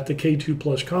look at the K2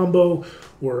 Plus combo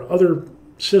or other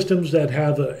systems that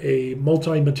have a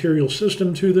multi-material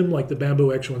system to them, like the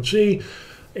Bambu X1C,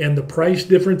 and the price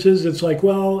differences, it's like,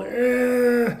 well,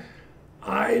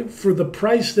 for the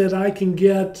price that I can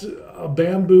get a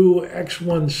Bambu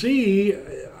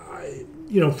X1C,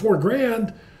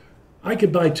 $4,000, I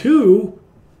could buy 2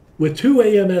 with 2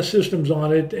 AMS systems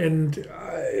on it, and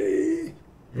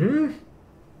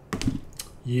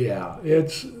yeah,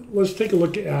 let's take a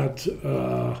look at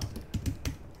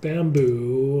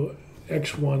Bambu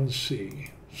X1C.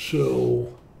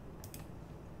 So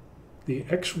the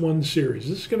X1 series,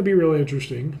 this is going to be really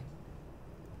interesting.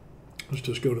 Let's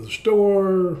just go to the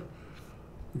store,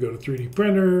 go to 3D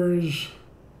printers,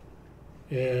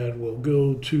 and we'll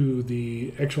go to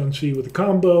the X1C with the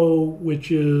combo,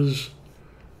 which is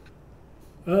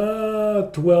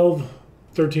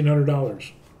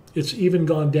 $1,300. It's even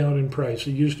gone down in price.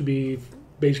 It used to be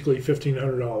basically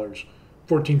 $1,500,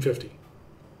 $1,450.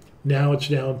 Now it's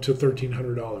down to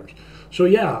 $1,300. So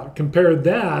yeah, compare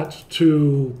that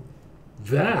to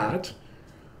that.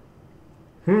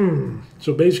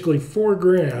 So basically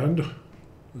 $4,000.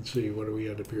 Let's see, what do we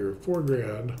end up here?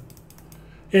 $4,000.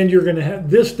 And you're going to have,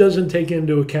 this doesn't take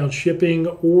into account shipping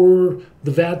or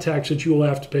the VAT tax that you will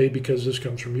have to pay because this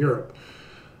comes from Europe.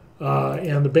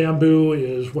 And the Bambu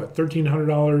is what,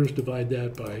 $1,300? Divide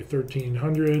that by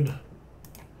 1,300.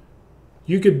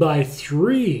 You could buy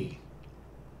 3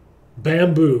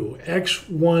 Bambu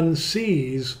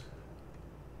X1Cs,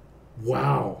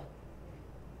 wow,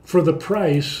 for the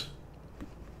price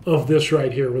of this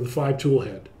right here with a 5 tool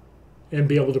head and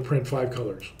be able to print 5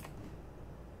 colors.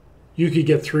 You could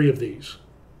get 3 of these.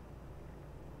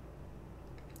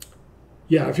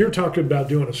 Yeah, if you're talking about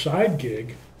doing a side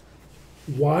gig,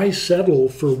 why settle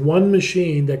for one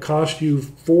machine that costs you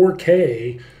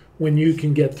 $4,000 when you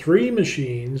can get 3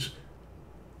 machines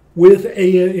with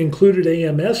included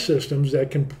AMS systems that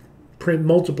can print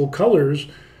multiple colors,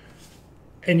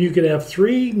 and you could have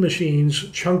 3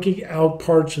 machines chunking out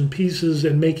parts and pieces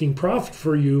and making profit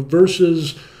for you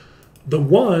versus the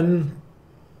one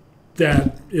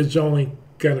that is only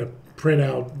going to print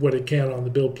out what it can on the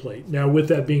build plate. Now, with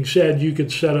that being said, you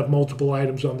could set up multiple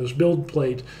items on this build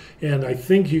plate, and I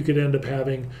think you could end up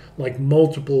having like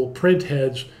multiple print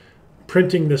heads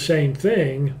printing the same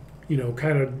thing,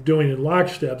 kind of doing it in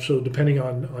lockstep. So depending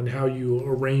on how you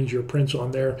arrange your prints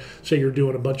on there, say you're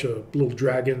doing a bunch of little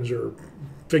dragons or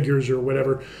figures or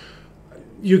whatever,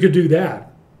 you could do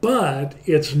that. But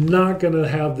it's not going to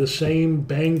have the same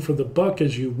bang for the buck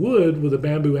as you would with a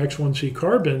Bambu X1C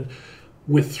Carbon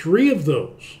with 3 of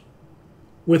those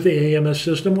with the AMS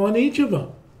system on each of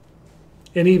them.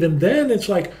 And even then, it's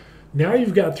like, now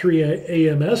you've got 3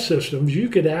 AMS systems. You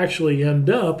could actually end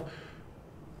up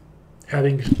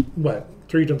having, what,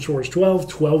 3 times 4 is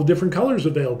 12 different colors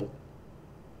available.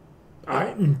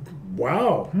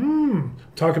 Wow.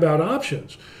 Talk about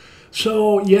options.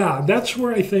 So, yeah, that's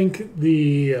where I think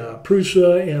the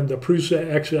Prusa and the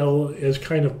Prusa XL has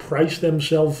kind of priced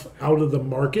themselves out of the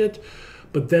market.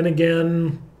 But then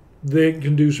again, they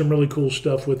can do some really cool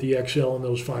stuff with the XL and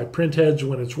those 5 print heads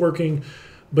when it's working.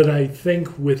 But I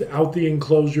think without the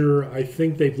enclosure, I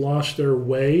think they've lost their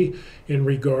way in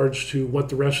regards to what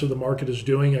the rest of the market is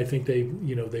doing. I think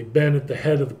they've been at the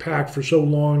head of the pack for so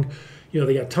long.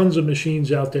 They got tons of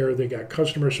machines out there. They got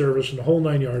customer service and the whole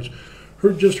 9 yards.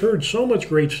 Heard so much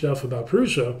great stuff about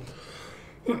Prusa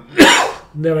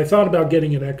that I thought about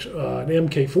getting an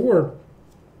MK4,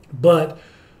 but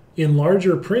in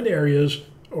larger print areas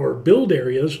or build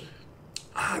areas,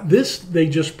 they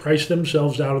just price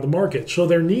themselves out of the market. So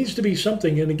there needs to be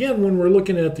something. And again, when we're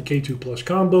looking at the K2 Plus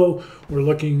combo, we're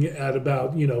looking at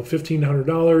about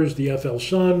 $1,500. The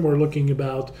FLSUN, we're looking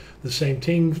about the same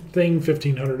thing,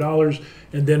 $1,500,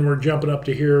 and then we're jumping up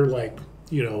to here like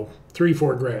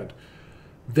 $3-4 grand.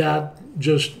 That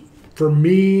just, for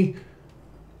me,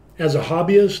 as a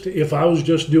hobbyist, if I was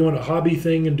just doing a hobby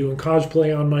thing and doing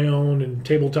cosplay on my own and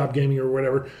tabletop gaming or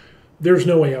whatever, there's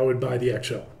no way I would buy the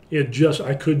XL.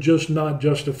 I could just not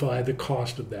justify the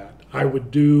cost of that. I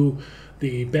would do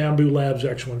the Bambu Labs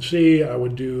X1C. I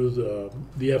would do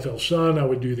the FLSUN. I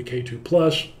would do the K2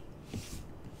 Plus.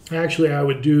 Actually, I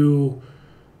would do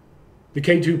the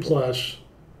K2 Plus.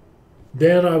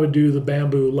 Then I would do the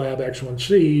Bambu Lab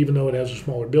X1C, even though it has a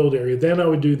smaller build area. Then I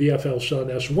would do the FLSUN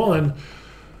S1.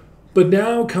 But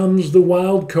now comes the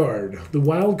wild card. The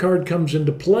wild card comes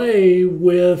into play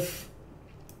with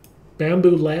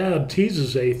Bambu Lab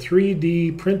teases a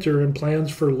 3D printer and plans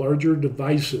for larger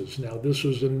devices. Now, this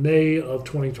was in May of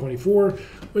 2024,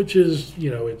 which is,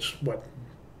 it's what,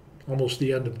 almost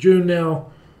the end of June now.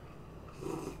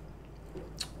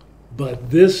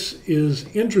 But this is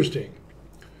interesting.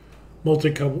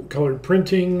 Multicolored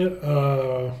printing,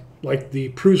 like the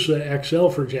Prusa XL,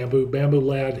 for example, Bambu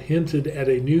Lab hinted at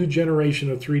a new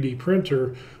generation of 3D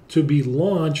printer to be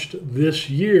launched this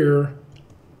year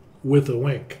with a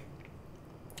wink.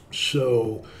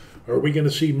 So are we going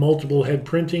to see multiple head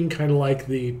printing, kind of like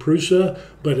the Prusa,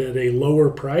 but at a lower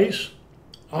price?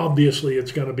 Obviously,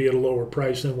 it's going to be at a lower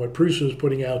price than what Prusa is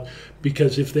putting out,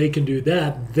 because if they can do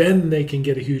that, then they can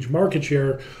get a huge market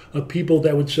share of people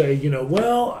that would say,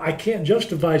 well, I can't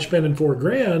justify spending $4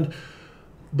 grand,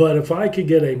 but if I could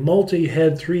get a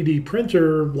multi-head 3D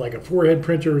printer, like a 4-head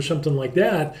printer or something like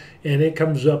that, and it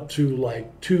comes up to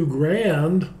like $2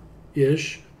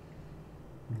 grand-ish,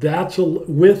 that's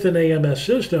with an AMS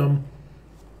system.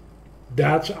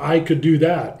 I could do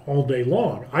that all day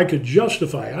long. I could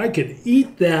justify it. I could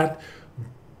eat that,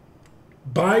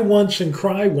 buy once and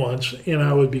cry once, and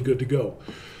I would be good to go.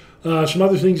 Some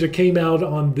other things that came out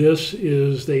on this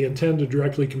is they intend to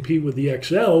directly compete with the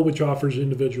XL, which offers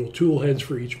individual tool heads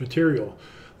for each material.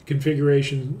 The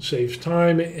configuration saves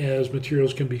time, as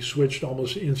materials can be switched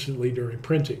almost instantly during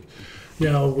printing.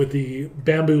 Now, with the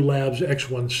Bambu Labs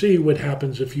X1C, what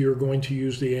happens if you're going to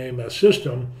use the AMS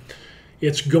system,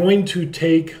 it's going to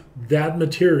take that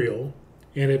material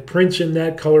and it prints in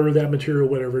that color or that material,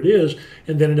 whatever it is,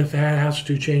 and then if it has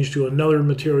to change to another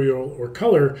material or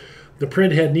color, the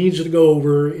print head needs to go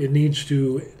over, it needs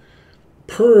to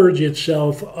purge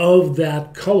itself of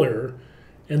that color,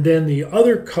 and then the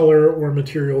other color or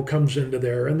material comes into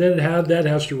there, and then that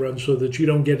has to run so that you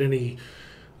don't get any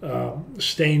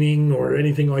staining or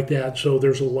anything like that, so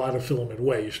there's a lot of filament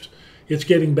waste. It's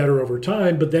getting better over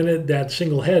time, but then that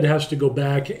single head has to go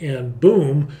back and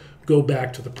boom, go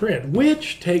back to the print,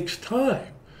 which takes time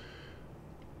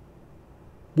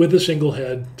with a single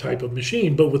head type of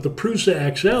machine. But with the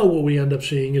Prusa XL, what we end up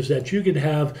seeing is that you can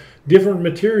have different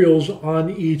materials on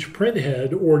each print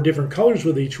head or different colors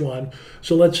with each one.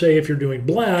 So let's say if you're doing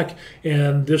black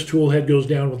and this tool head goes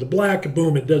down with the black,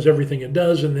 boom, it does everything it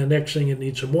does, and the next thing it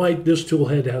needs some white. This tool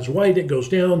head has white, it goes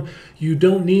down. You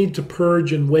don't need to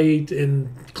purge and wait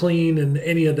and clean and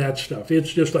any of that stuff.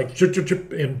 It's just like chip, chip,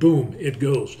 chip, and boom, it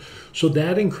goes. So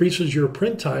that increases your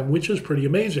print time, which is pretty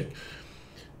amazing.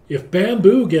 If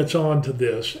Bambu gets onto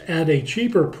this at a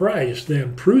cheaper price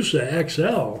than Prusa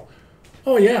XL,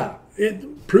 oh yeah,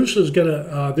 Prusa's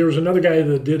gonna. There was another guy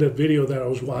that did a video that I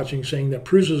was watching saying that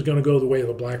Prusa's gonna go the way of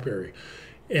the BlackBerry,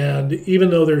 and even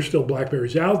though there's still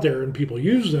Blackberries out there and people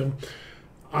use them,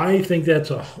 I think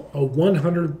that's a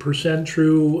 100%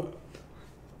 true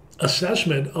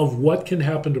assessment of what can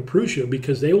happen to Prusa,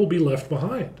 because they will be left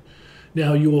behind.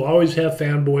 Now, you will always have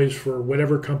fanboys for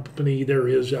whatever company there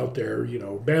is out there, you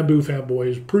know, Bambu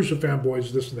fanboys, Prusa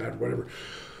fanboys, this and that, whatever.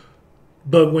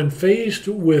 But when faced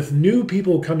with new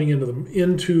people coming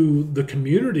into the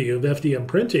community of FDM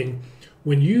printing,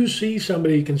 when you see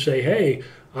somebody can say, hey,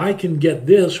 I can get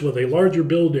this with a larger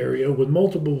build area with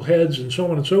multiple heads and so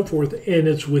on and so forth, and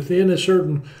it's within a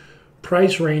certain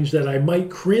price range that I might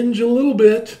cringe a little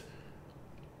bit,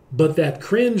 but that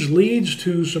cringe leads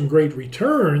to some great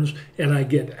returns and I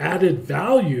get added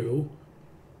value,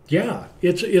 yeah,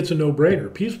 it's a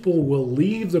no-brainer. People will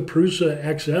leave the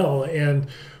Prusa XL, and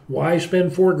why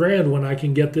spend $4,000 when I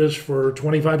can get this for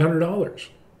 $2,500,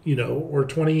 you know, or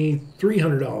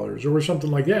 $2,300 or something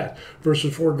like that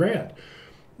versus $4,000.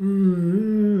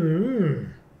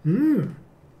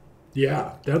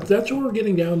 Yeah, that's what we're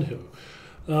getting down to.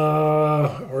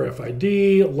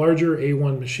 RFID, larger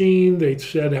A1 machine. They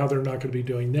said how they're not going to be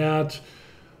doing that.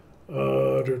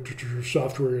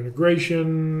 Software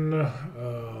integration,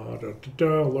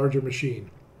 larger machine.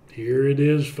 Here it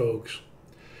is, folks.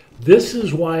 This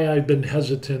is why I've been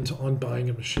hesitant on buying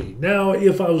a machine. Now,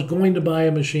 if I was going to buy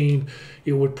a machine,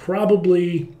 it would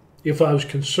probably, if I was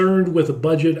concerned with a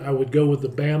budget, I would go with the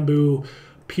Bambu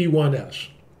P1S.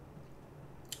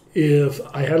 If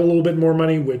I had a little bit more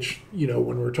money, which, you know,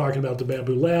 when we're talking about the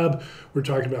Bambu Lab, we're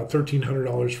talking about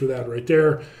 $1,300 for that right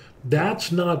there.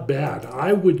 That's not bad.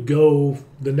 I would go,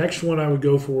 the next one I would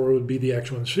go for would be the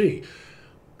X1C.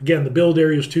 Again, the build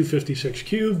area is 256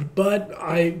 cubed, but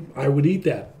I would eat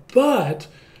that. But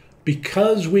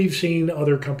because we've seen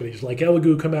other companies like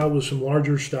Elegoo come out with some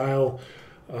larger style,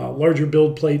 larger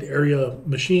build plate area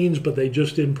machines, but they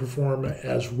just didn't perform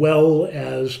as well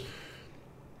as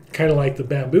kind of like the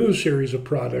Bambu series of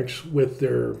products with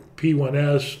their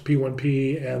P1S,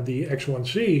 P1P, and the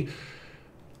X1C.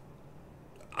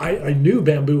 I knew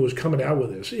Bambu was coming out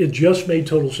with this. It just made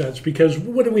total sense because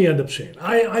what do we end up seeing?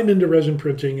 I'm into resin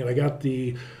printing, and I got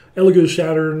the Elegoo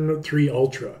Saturn 3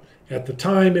 Ultra. At the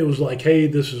time, it was like, hey,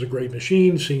 this is a great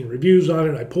machine, seeing reviews on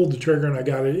it. I pulled the trigger and I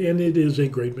got it, and it is a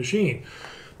great machine.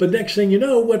 But next thing you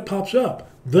know, what pops up?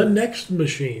 The next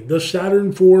machine, the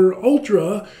Saturn 4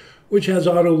 Ultra, which has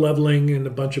auto leveling and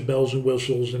a bunch of bells and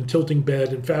whistles and tilting bed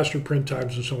and faster print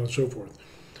times and so on and so forth.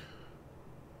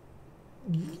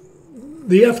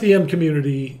 The FDM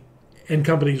community and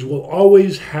companies will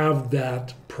always have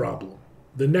that problem.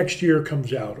 The next year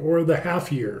comes out, or the half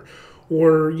year,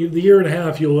 or the year and a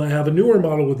half, you'll have a newer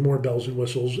model with more bells and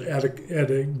whistles at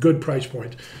a good price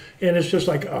point. And it's just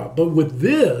like, but with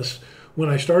this, when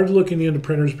I started looking into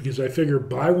printers, because I figure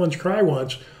buy once, cry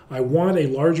once, I want a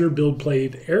larger build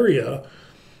plate area,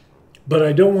 but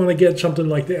I don't want to get something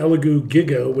like the Elegoo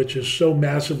Giga, which is so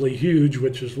massively huge,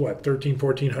 which is what,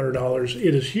 $1,300-$1,400.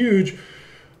 It is huge,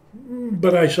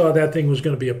 but I saw that thing was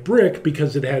going to be a brick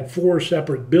because it had 4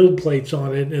 separate build plates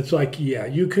on it. And it's like, yeah,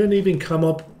 you couldn't even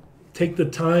take the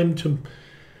time to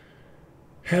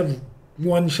have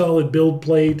one solid build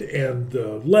plate and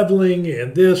the leveling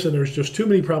and this, and there's just too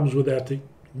many problems with that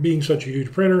being such a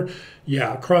huge printer.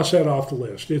 Yeah, cross that off the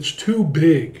list. It's too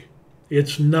big.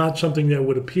 It's not something that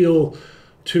would appeal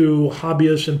to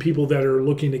hobbyists and people that are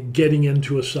looking at getting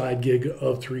into a side gig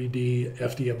of 3D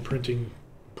FDM printing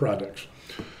products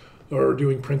or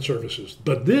doing print services.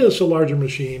 But this, a larger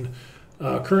machine,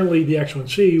 currently the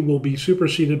X1C will be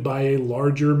superseded by a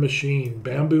larger machine.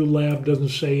 Bambu Lab doesn't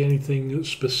say anything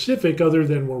specific other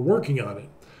than we're working on it.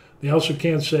 They also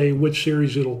can't say which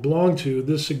series it'll belong to.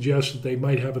 This suggests that they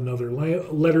might have another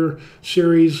letter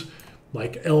series,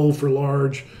 like L for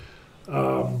large.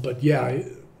 But yeah,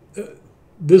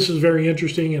 this is very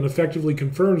interesting and effectively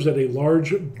confirms that a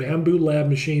large Bambu Lab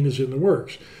machine is in the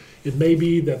works. It may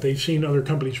be that they've seen other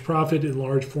companies profit in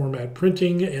large format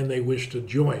printing and they wish to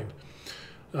join.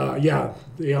 Yeah,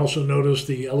 they also noticed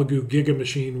the Elegoo Giga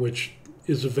machine, which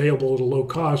is available at a low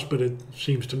cost, but it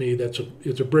seems to me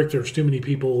it's a brick. There's too many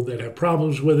people that have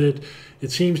problems with it.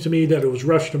 It seems to me that it was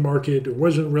rushed to market. It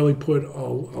wasn't really put a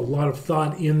lot of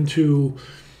thought into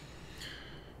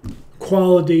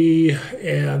quality,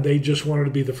 and they just wanted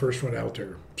to be the first one out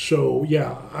there. So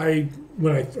yeah,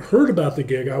 when I heard about the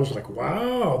gig, I was like,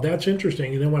 wow, that's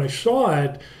interesting. And then when I saw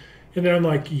it, and then I'm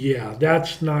like, yeah,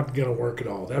 that's not going to work at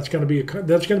all. That's going to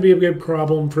be a big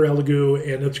problem for Elegoo,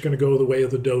 and it's going to go the way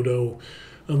of the Dodo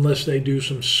unless they do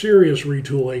some serious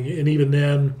retooling. And even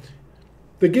then,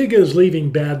 the Giga is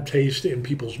leaving bad taste in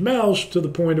people's mouths to the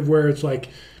point of where it's like,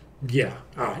 yeah,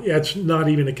 it's not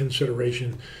even a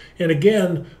consideration. And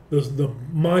again, the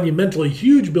monumentally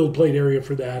huge build plate area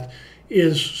for that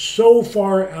is so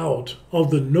far out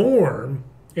of the norm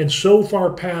and so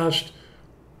far past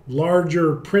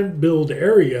larger print build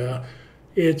area,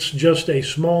 it's just a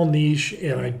small niche,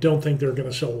 and I don't think they're going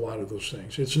to sell a lot of those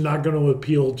things. It's not going to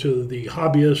appeal to the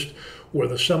hobbyist or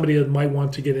the somebody that might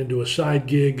want to get into a side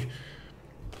gig.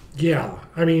 Yeah,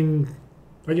 I mean,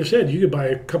 like I said, you could buy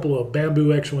a couple of Bambu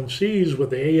X1Cs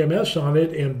with the AMS on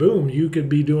it, and boom, you could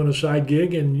be doing a side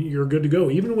gig and you're good to go,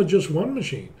 even with just one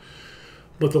machine.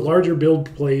 But the larger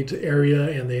build plate area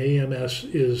and the AMS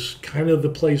is kind of the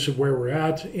place of where we're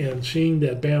at, and seeing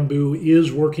that Bambu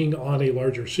is working on a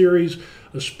larger series,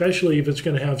 especially if it's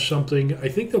going to have something. I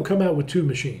think they'll come out with 2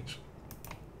 machines.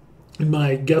 In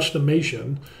my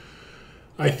guesstimation,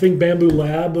 I think Bambu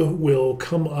Lab will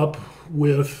come up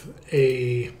with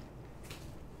a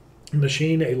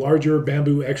machine, a larger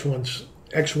Bambu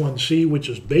X1C, which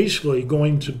is basically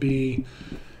going to be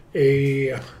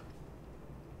a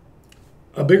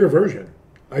bigger version.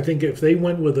 I think if they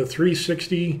went with a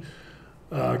 360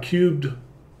 cubed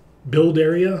build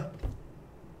area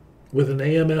with an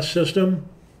AMS system,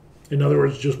 in other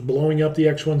words, just blowing up the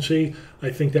X1C, I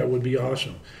think that would be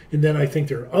awesome. And then I think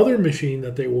their other machine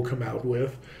that they will come out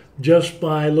with, just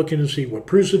by looking to see what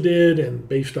Prusa did, and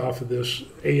based off of this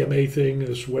AMA thing,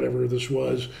 this whatever this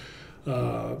was,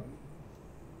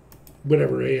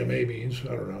 whatever AMA means,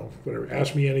 I don't know, whatever,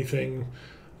 ask me anything.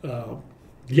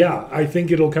 Yeah, I think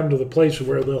it'll come to the place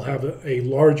where they'll have a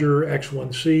larger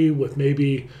X1C with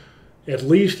maybe at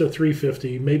least a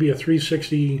 350, maybe a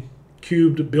 360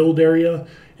 cubed build area.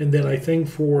 And then I think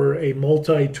for a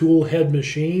multi-tool head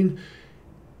machine,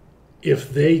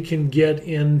 if they can get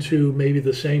into maybe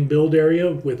the same build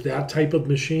area with that type of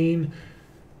machine,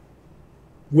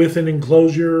 with an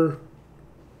enclosure,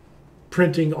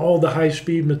 printing all the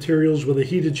high-speed materials with a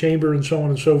heated chamber and so on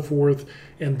and so forth,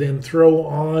 and then throw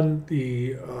on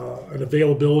the an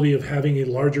availability of having a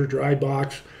larger dry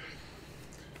box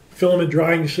filament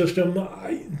drying system,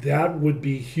 that would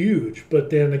be huge.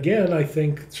 But then again, I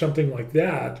think something like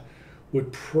that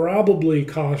would probably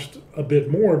cost a bit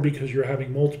more because you're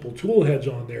having multiple tool heads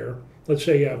on there. Let's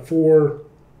say you have 4,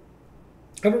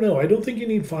 I don't know, I don't think you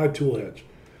need 5 tool heads.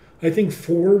 I think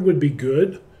 4 would be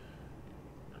good.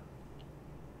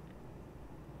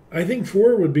 I think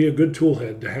 4 would be a good tool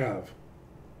head to have.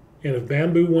 And if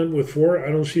Bambu went with 4,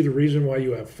 I don't see the reason why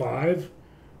you have 5.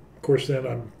 Of course, then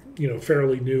I'm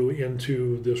fairly new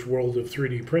into this world of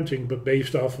 3D printing, but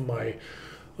based off of my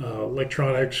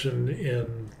electronics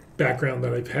and background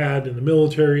that I've had in the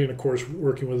military, and of course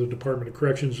working with the Department of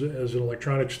Corrections as an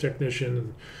electronics technician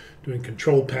and doing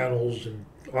control panels and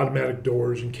automatic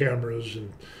doors and cameras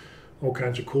and all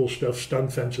kinds of cool stuff, stun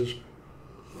fences,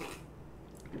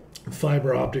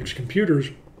 fiber optics,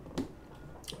 computers,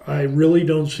 I really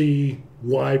don't see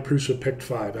why Prusa picked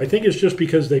 5. I think it's just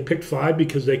because they picked 5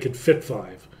 because they could fit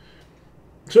 5.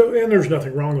 So, and there's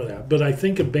nothing wrong with that. But I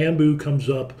think if Bambu comes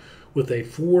up with a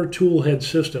 4 tool head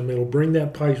system, it'll bring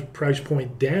that price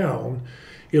point down.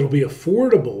 It'll be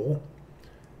affordable,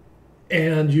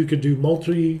 and you could do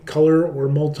multi-color or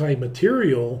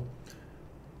multi-material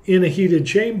in a heated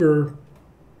chamber.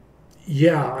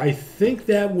 Yeah, I think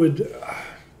that would...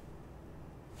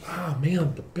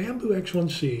 man, the Bambu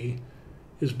X1C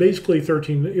is basically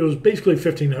it was basically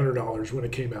 $1,500 when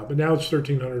it came out, but now it's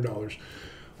 $1,300.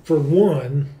 For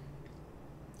one,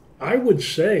 I would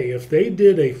say if they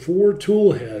did a 4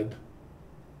 tool head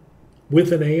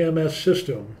with an AMS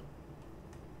system,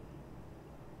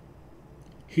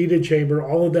 heated chamber,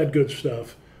 all of that good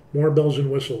stuff, more bells and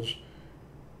whistles,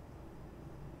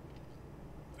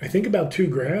 I think about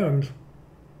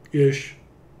 $2,000-ish,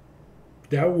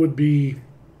 that would be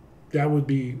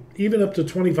even up to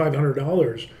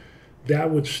 $2,500, that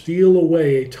would steal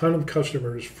away a ton of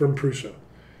customers from Prusa.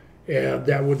 And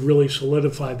that would really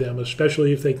solidify them,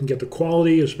 especially if they can get the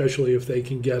quality, especially if they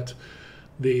can get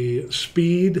the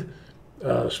speed.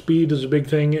 Speed is a big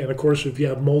thing. And of course, if you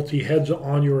have multi-heads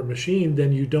on your machine,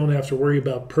 then you don't have to worry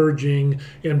about purging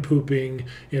and pooping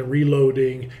and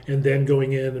reloading and then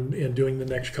going in and doing the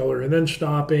next color and then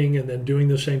stopping and then doing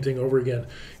the same thing over again.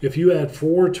 If you had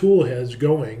 4 tool heads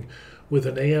going with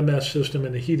an AMS system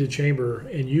and a heated chamber,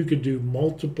 and you could do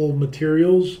multiple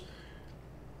materials,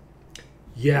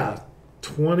 yeah,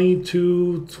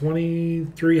 $2,200,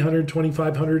 $2,300,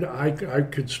 $2,500, I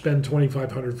could spend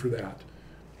 $2,500 for that.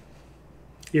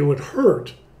 It would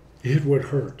hurt. It would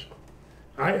hurt.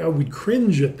 I would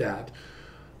cringe at that.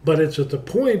 But it's at the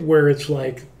point where it's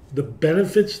like the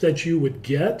benefits that you would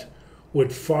get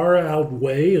would far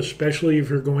outweigh, especially if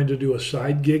you're going to do a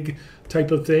side gig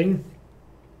type of thing.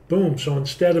 Boom. So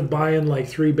instead of buying like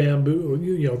 3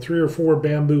 or 4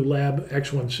 Bambu Lab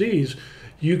X1Cs,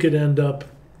 you could end up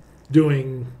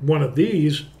doing one of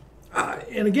these.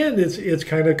 And again, it's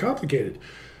kind of complicated.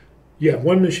 you have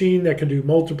one machine that can do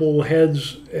multiple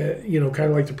heads, kind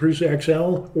of like the Prusa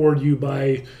XL, or you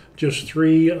buy just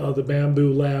 3 of the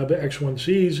Bambu Lab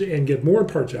X1Cs and get more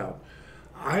parts out.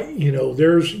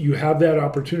 You have that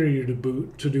opportunity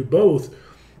to do both,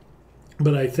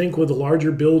 but I think with a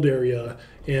larger build area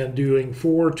and doing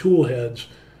 4 tool heads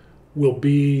will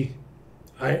be.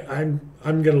 I'm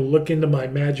going to look into my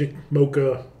Magic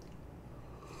Mocha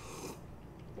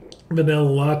Vanilla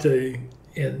Latte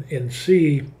and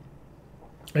see.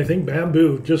 I think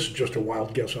Bambu, just a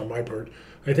wild guess on my part,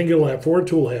 I think it'll have 4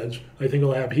 tool heads. I think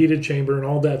it'll have heated chamber and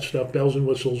all that stuff, bells and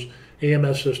whistles,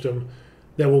 AMS system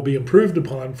that will be improved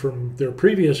upon from their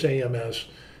previous AMS.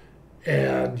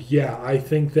 And yeah, I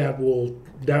think that will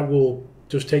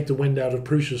just take the wind out of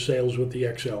Prusa's sales with the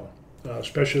XL,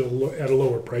 especially at a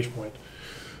lower price point.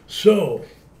 So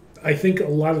I think a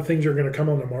lot of things are going to come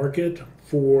on the market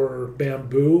for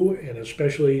Bambu, and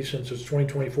especially since it's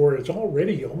 2024, it's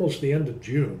already almost the end of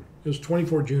June. It's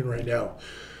 24 June right now.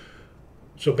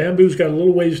 So Bambu's got a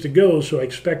little ways to go, so I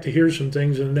expect to hear some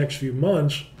things in the next few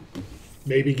months,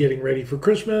 maybe getting ready for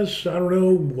Christmas. I don't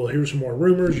know. We'll hear some more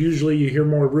rumors. Usually you hear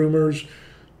more rumors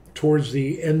towards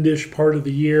the endish part of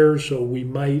the year, so we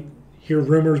might hear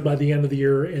rumors by the end of the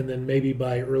year, and then maybe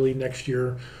by early next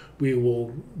year we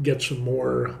will get some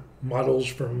more models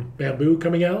from Bambu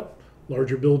coming out.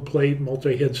 Larger build plate,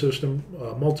 multi-head system,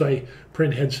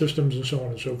 multi-print head systems, and so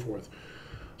on and so forth.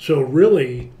 So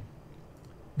really,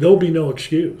 there'll be no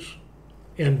excuse.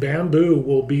 And Bambu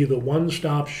will be the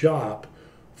one-stop shop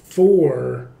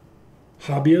for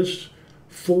hobbyists,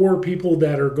 for people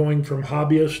that are going from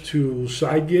hobbyists to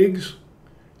side gigs,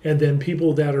 and then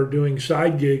people that are doing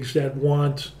side gigs that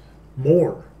want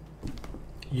more.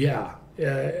 Yeah,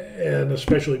 and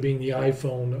especially being the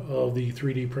iPhone of the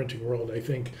 3D printing world, I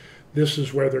think this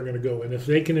is where they're going to go. And if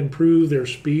they can improve their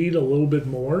speed a little bit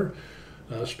more,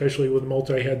 especially with a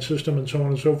multi-head system and so on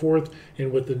and so forth,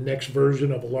 and with the next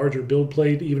version of a larger build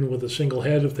plate, even with a single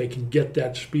head, if they can get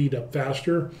that speed up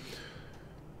faster,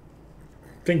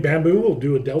 think Bambu will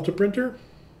do a Delta printer?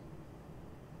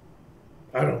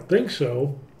 I don't think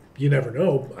so. You never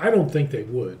know. I don't think they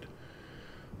would.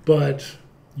 But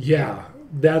yeah,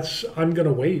 I'm going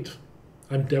to wait.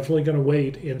 I'm definitely going to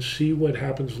wait and see what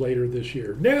happens later this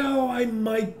year. Now, I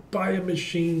might buy a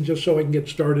machine just so I can get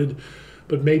started,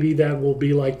 but maybe that will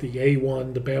be like the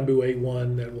A1, the Bambu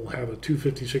A1, that will have a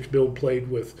 256 build plate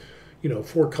with,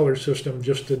 4-color system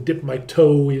just to dip my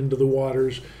toe into the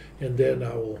waters, and then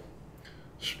I will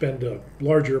spend a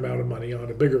larger amount of money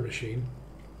on a bigger machine.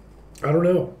 I don't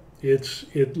know.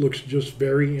 It looks just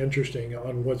very interesting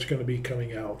on what's going to be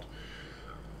coming out.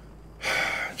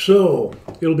 So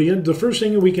it'll be the first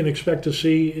thing that we can expect to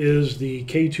see is the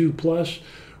K2 Plus.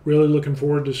 Really looking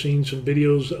forward to seeing some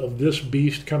videos of this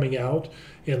beast coming out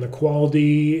and the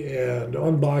quality and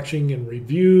unboxing and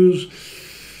reviews.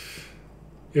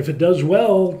 If it does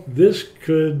well,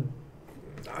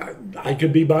 I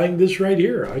could be buying this right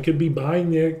here. I could be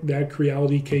buying that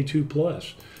Creality K2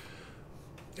 Plus.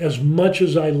 As much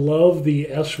as I love the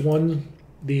S1,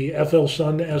 the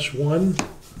FLSUN S1,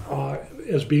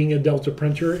 as being a Delta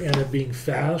printer and it being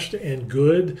fast and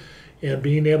good and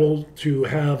being able to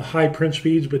have high print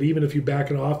speeds, but even if you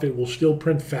back it off, it will still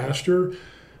print faster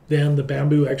than the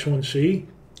Bambu X1C.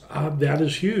 That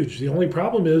is huge. The only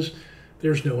problem is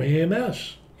there's no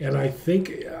AMS. And I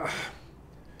think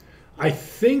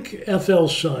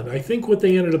FLSUN, I think what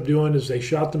they ended up doing is they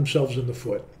shot themselves in the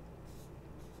foot.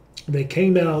 They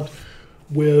came out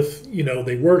with, they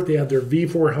had their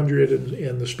V400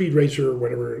 and the Speed Racer or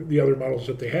whatever, the other models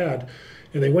that they had,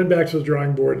 and they went back to the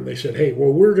drawing board and they said, hey,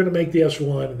 well, we're going to make the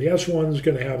S1, and the S1 is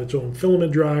going to have its own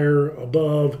filament dryer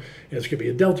above, and it's going to be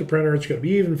a Delta printer, it's going to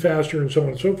be even faster, and so on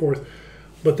and so forth.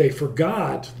 But they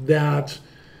forgot that,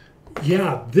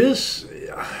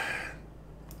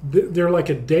 they're like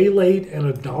a day late and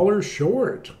 $1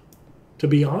 short, to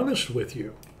be honest with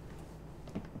you,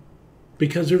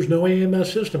 because there's no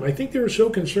AMS system. I think they were so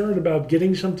concerned about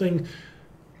getting something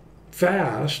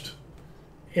fast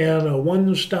and a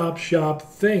one-stop shop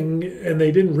thing, and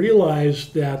they didn't realize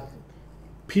that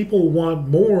people want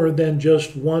more than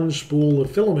just one spool of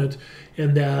filament,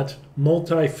 and that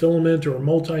multi-filament or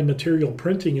multi-material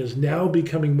printing is now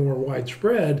becoming more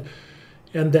widespread,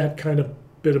 and that kind of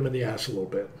bit them in the ass a little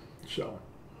bit. So,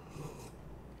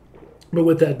 but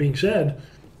with that being said,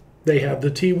 they have the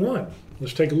T1.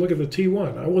 Let's take a look at the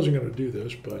T1. I wasn't going to do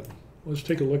this, but let's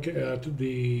take a look at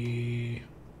the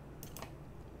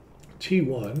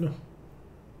T1,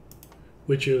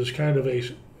 which is kind of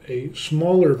a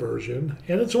smaller version,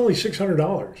 and it's only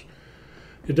 $600.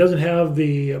 It doesn't have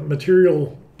the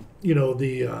material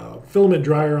the filament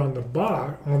dryer on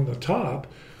the top,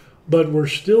 but we're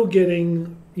still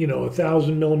getting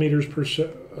 1,000 millimeters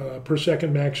per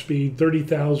second max speed,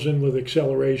 30,000 with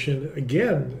acceleration.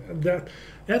 Again,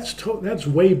 that's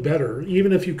way better.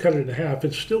 Even if you cut it in half,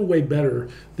 it's still way better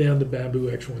than the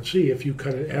Bambu X1C if you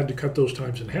had to cut those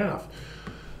times in half.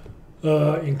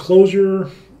 Enclosure,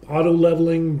 auto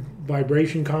leveling,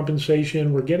 vibration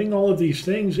compensation, we're getting all of these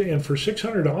things, and for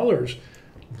 $600,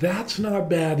 that's not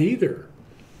bad either.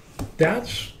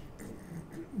 That's,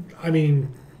 and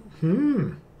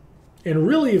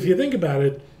really, if you think about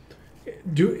it,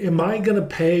 am I going to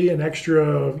pay an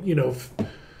extra,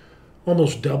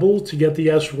 almost double to get the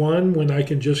S1 when I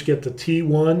can just get the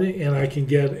T1 and I can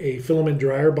get a filament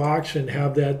dryer box and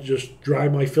have that just dry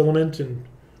my filament and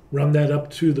run that up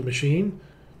to the machine?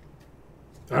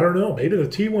 I don't know. Maybe the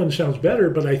T1 sounds better,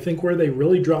 but I think where they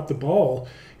really dropped the ball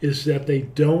is that they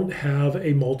don't have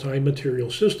a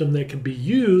multi-material system that can be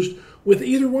used with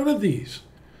either one of these.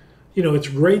 It's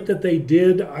great that they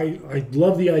did. I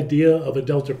love the idea of a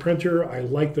Delta printer. I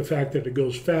like the fact that it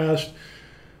goes fast.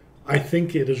 I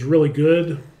think it is really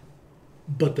good.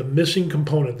 But the missing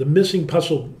component, the missing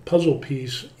puzzle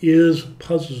piece is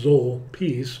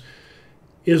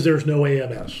there's no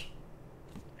AMS.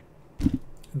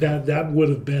 That would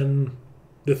have been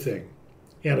the thing.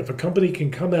 And if a company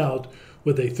can come out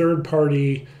with a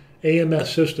third-party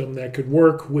AMS system that could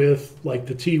work with like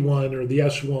the T1 or the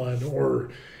S1 or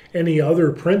any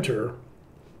other printer,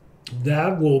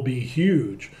 that will be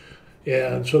huge.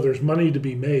 And so there's money to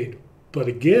be made. But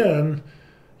again,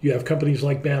 you have companies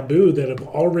like Bambu that have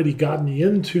already gotten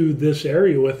into this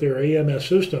area with their AMS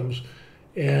systems.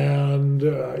 And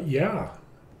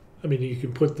you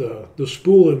can put the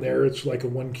spool in there. It's like a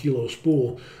 1 kilo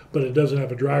spool, but it doesn't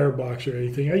have a dryer box or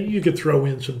anything. You could throw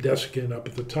in some desiccant up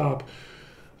at the top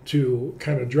to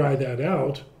kind of dry that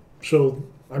out. So,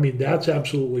 that's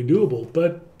absolutely doable.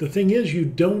 But the thing is, you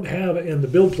don't have, and the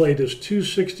build plate is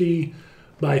 260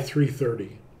 by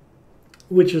 330,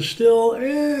 which is still,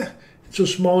 it's a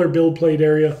smaller build plate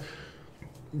area.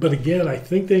 But again, I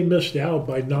think they missed out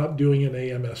by not doing an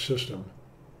AMS system.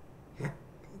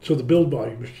 So the build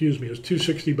volume, is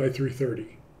 260 by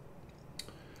 330.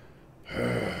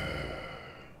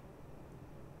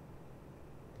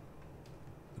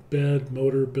 Bed,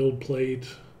 motor, build plate.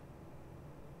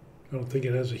 I don't think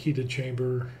it has a heated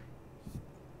chamber,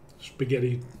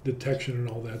 spaghetti detection and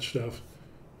all that stuff.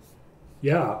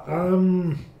 Yeah,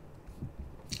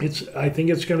 I think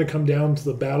it's going to come down to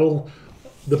the battle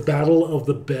of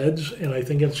the beds, and I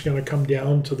think it's going to come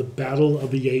down to the battle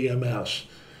of the AMS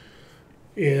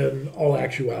in all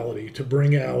actuality to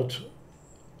bring out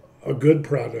a good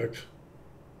product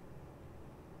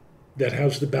that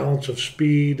has the balance of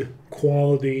speed,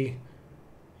 quality,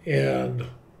 and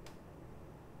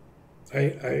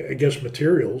I guess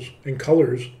materials and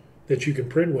colors that you can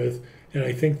print with. And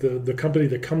I think the company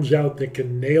that comes out that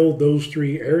can nail those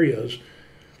three areas,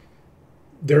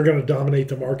 they're going to dominate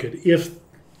the market if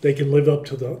they can live up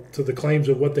to the claims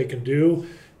of what they can do,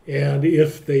 and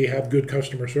if they have good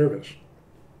customer service.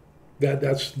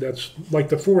 That's like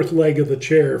the fourth leg of the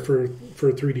chair for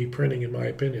 3D printing, in my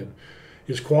opinion,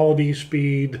 is quality,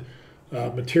 speed,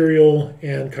 material,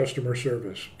 and customer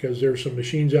service. Because there's some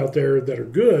machines out there that are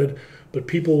good, but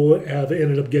people have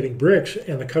ended up getting bricks,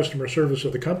 and the customer service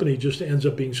of the company just ends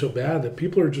up being so bad that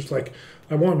people are just like,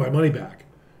 I want my money back.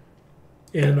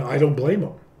 And I don't blame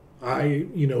them.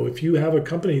 If you have a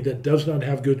company that does not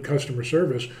have good customer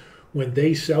service, when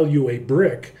they sell you a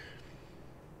brick,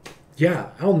 yeah,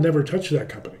 I'll never touch that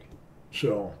company.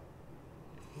 So,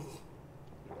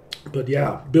 but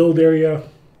yeah, build area,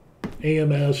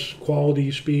 AMS,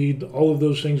 quality, speed, all of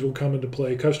those things will come into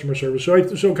play. Customer service. So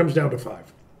it comes down to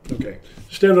 5. Okay.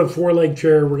 Instead of a 4-leg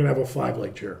chair, we're going to have a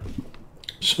 5-leg chair.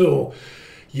 So,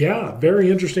 yeah,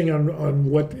 very interesting on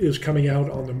what is coming out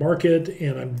on the market,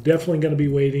 and I'm definitely going to be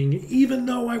waiting, even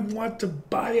though I want to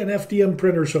buy an FDM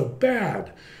printer so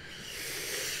bad.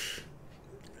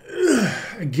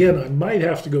 Again, I might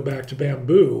have to go back to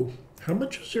Bambu. How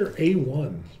much is their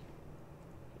A1?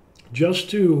 Just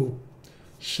to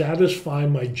satisfy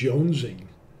my jonesing.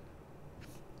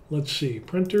 Let's see,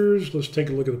 printers. Let's take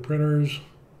a look at the printers.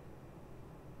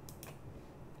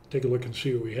 Take a look and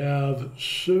see what we have.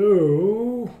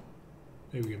 So,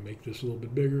 maybe we can make this a little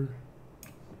bit bigger.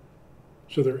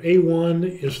 So their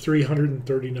A1 is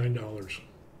 $339.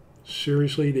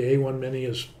 Seriously, the A1 Mini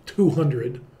is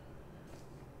 $200.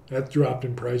 That dropped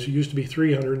in price. It used to be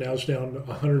 $300, now it's down to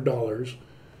 $100.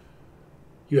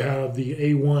 You have the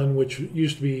A1, which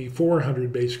used to be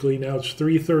 $400 basically, now it's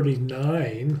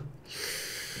 $339.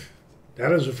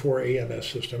 That is a 4 AMS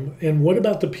system. And what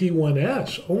about the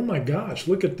P1S? Oh my gosh,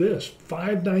 look at this,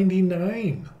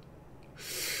 $599.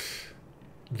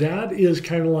 That is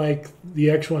kind of like the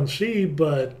X1C,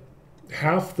 but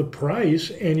half the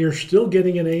price, and you're still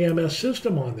getting an AMS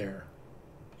system on there.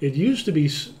 It used to be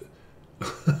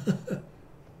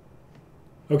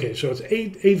okay, so it's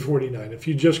 $849. If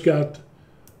you just got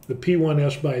the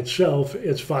P1S by itself,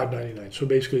 it's $599. So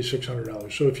basically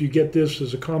 $600. So if you get this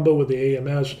as a combo with the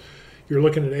AMS, you're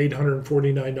looking at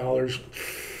 $849.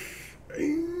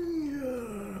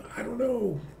 I don't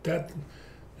know.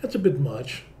 That's a bit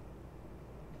much.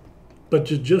 But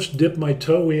to just dip my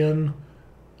toe in,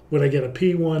 would I get a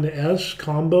P1S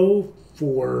combo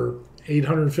for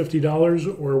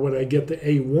 $850, or would I get the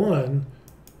A1,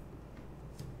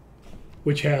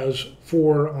 which has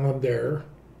 4 on there?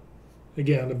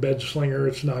 Again, a bed slinger,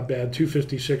 it's not bad.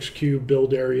 256 cube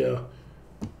build area.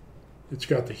 It's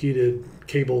got the heated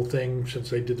cable thing since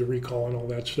they did the recall and all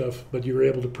that stuff, but you were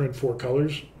able to print 4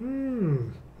 colors.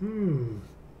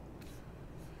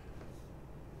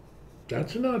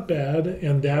 That's not bad,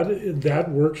 and that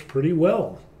works pretty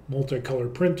well.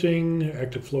 Multicolor printing,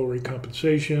 active flow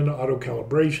recompensation, auto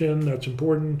calibration, that's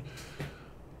important.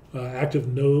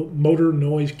 Active motor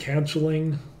noise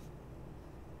canceling,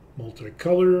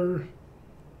 multicolor,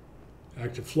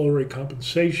 active flow rate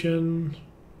compensation,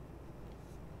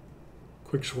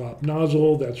 quick swap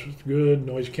nozzle, that's good,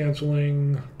 noise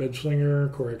canceling, bed slinger,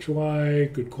 Core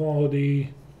XY, good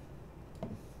quality.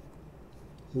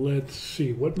 Let's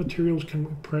see, what materials can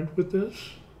we print with this?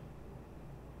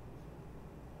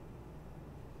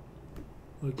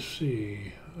 Let's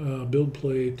see, build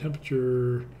plate,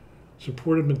 temperature,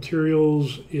 supported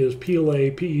materials is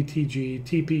PLA, PETG,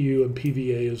 TPU, and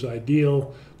PVA is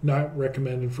ideal. Not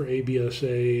recommended for ABS,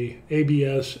 ASA,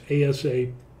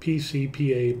 PC,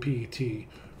 PA, PET,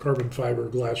 carbon fiber,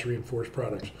 glass reinforced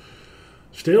products.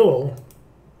 Still,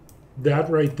 that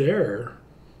right there,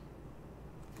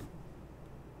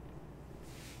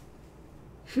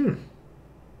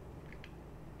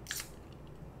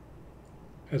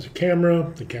 As a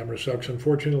camera, the camera sucks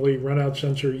unfortunately. Runout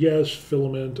sensor, yes.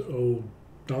 Filament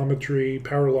odometry,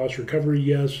 power loss recovery,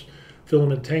 yes.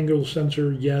 Filament tangle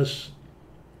sensor, yes.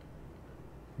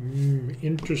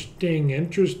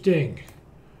 Interesting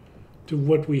to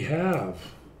what we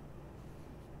have.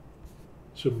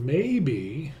 So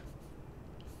maybe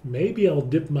I'll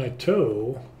dip my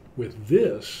toe with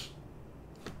this.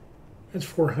 That's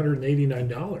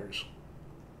 $489.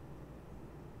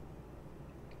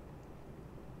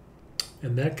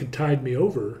 And that could tide me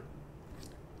over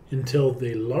until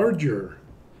the larger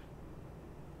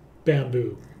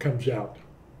bamboo comes out.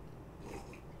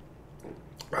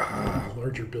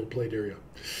 Larger build plate area.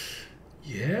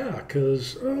 Yeah,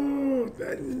 because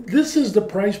this is the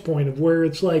price point of where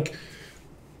it's like,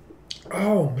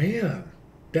 oh man,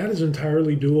 that is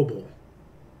entirely doable.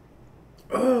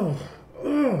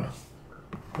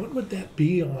 What would that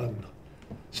be on?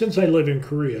 Since I live in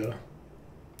Korea,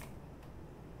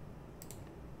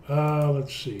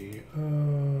 let's see.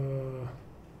 Well,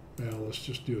 let's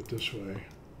just do it this way.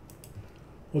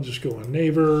 We'll just go on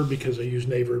Naver because I use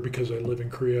Naver because I live in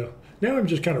Korea. Now I'm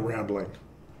just kind of rambling.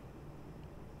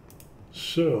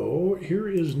 So here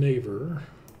is Naver,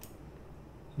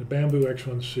 the Bambu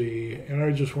X1C, and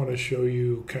I just want to show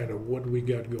you kind of what we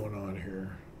got going on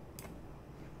here.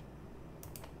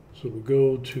 So we'll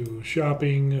go to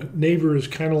shopping. Naver is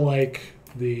kind of like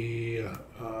the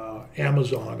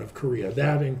Amazon of Korea,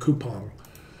 that and Coupang.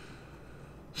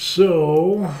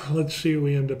 So let's see,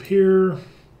 we end up here.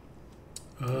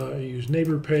 Use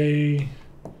Naver Pay.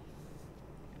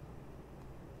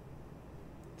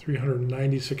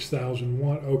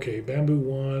 396,001. Okay, Bamboo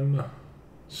 1,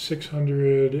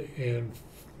 600 and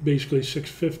basically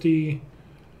 650.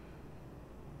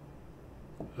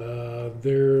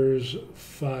 There's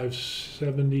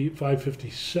 570,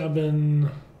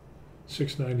 557,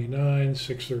 699,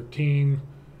 613.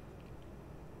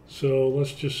 So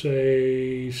let's just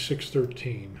say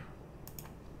 613.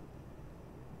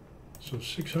 So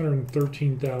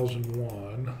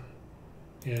 613,001,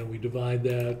 and we divide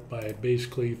that by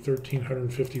basically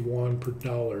 1,351 per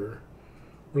dollar.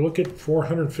 We're looking at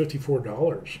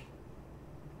 $454.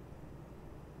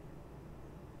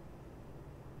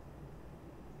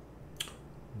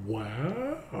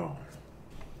 Wow.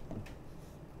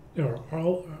 Now,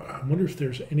 I wonder if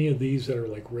there's any of these that are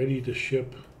like ready to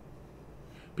ship,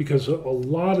 because a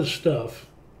lot of stuff.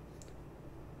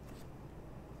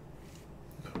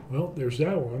 Well, there's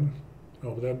that one.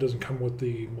 Oh, but that doesn't come with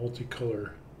the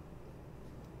multicolor.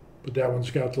 But that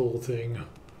one's got the little thing.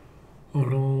 Oh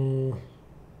no.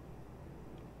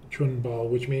 Chunbao,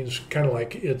 which means kind of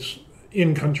like it's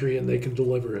in country and they can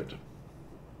deliver it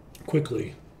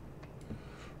quickly.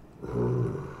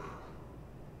 Inner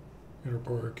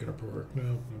Park, nope,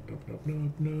 nope, nope,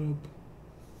 nope, nope.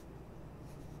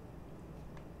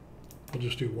 I'll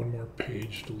just do one more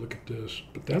page to look at this,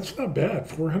 but that's not bad.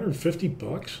 450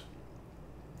 bucks.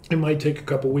 It might take a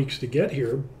couple weeks to get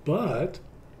here, but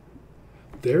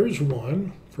there's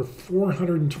one for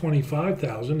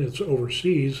 425,000. It's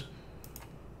overseas.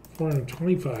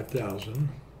 425,000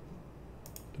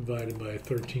 divided by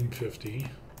 1350.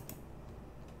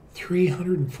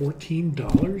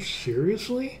 $314?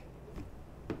 Seriously?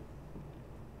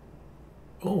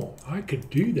 Oh, I could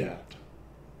do that.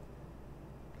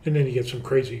 And then you get some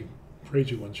crazy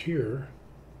ones here.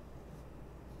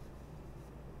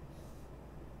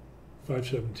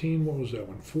 517, what was that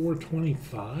one?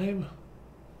 425?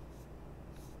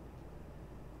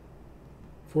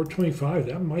 425,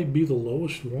 that might be the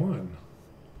lowest one.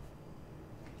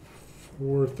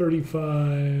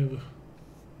 435,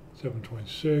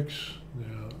 726,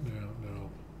 no.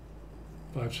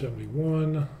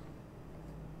 571,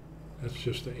 that's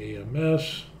just the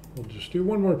AMS. We'll just do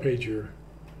one more page here.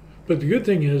 But the good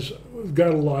thing is, we've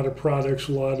got a lot of products,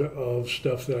 a lot of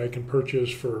stuff that I can purchase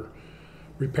for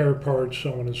repair parts,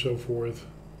 so on and so forth.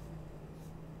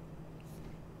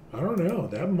 I don't know,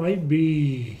 that might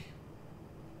be,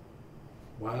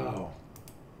 wow.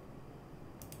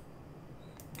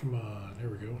 Come on,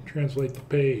 here we go, translate the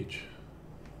page.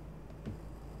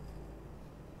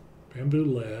 Bamboo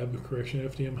Lab, correction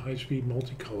FDM high-speed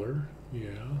multicolor,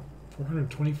 yeah.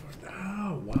 425,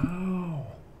 oh, wow.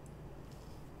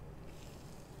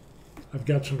 I've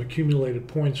got some accumulated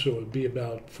points, so it would be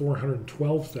about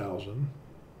 412,000.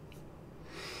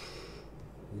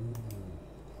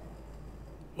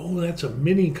 Oh, that's a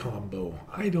mini combo.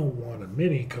 I don't want a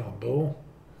mini combo.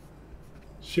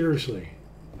 Seriously.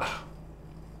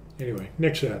 Anyway,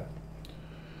 next set.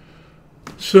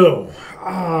 So,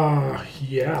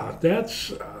 yeah,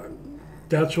 that's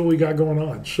what we got going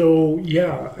on. So,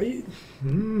 yeah,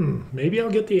 maybe I'll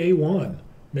get the A1.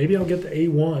 Maybe I'll get the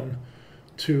A1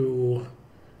 to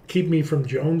keep me from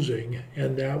jonesing,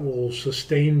 and that will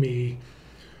sustain me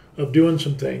of doing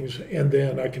some things, and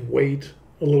then I can wait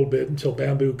a little bit until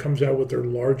Bambu comes out with their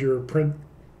larger print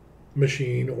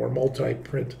machine or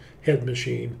multi-print head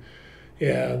machine,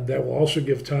 and that will also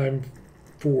give time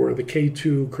for the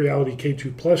K2 Creality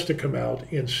K2 Plus to come out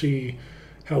and see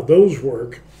how those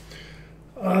work.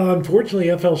 Unfortunately,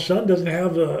 FLSUN doesn't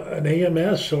have an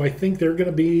AMS, so I think they're going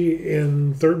to be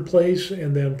in third place,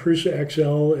 and then Prusa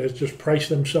XL has just priced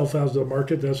themselves out of the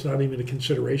market. That's not even a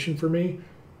consideration for me.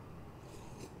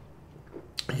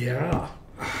 Yeah,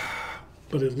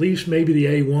 but at least maybe the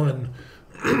A1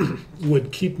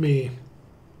 would keep me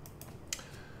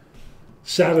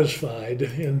satisfied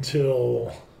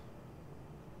until...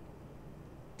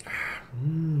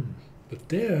 But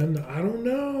then, I don't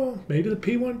know, maybe the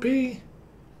P1P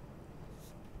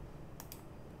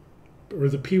or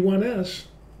the P1S,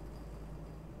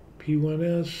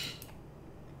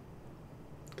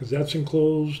 because that's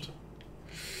enclosed,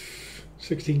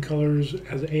 16 colors,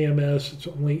 has AMS, it's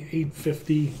only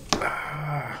 $850.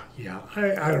 Yeah,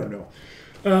 I don't know.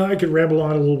 I could ramble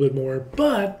on a little bit more,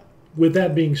 but with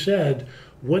that being said,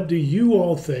 what do you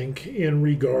all think in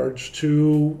regards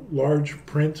to large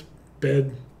print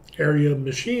bed area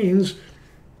machines?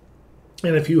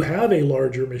 And if you have a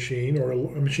larger machine or a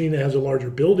machine that has a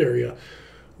larger build area,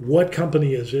 what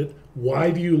company is it? Why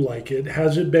do you like it?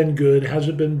 Has it been good? Has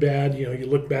it been bad? You know, you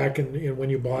look back and when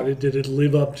you bought it, did it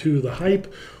live up to the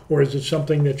hype? Or is it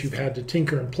something that you've had to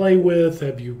tinker and play with?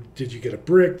 Did you get a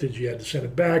brick? Did you have to send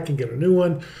it back and get a new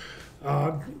one?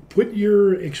 Put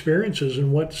your experiences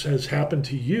and what has happened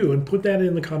to you and put that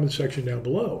in the comment section down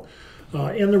below.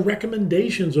 And the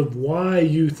recommendations of why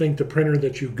you think the printer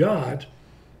that you got,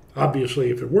 obviously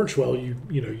if it works well, you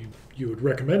would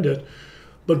recommend it,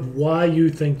 but why you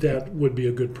think that would be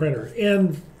a good printer.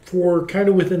 And for kind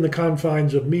of within the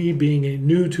confines of me being a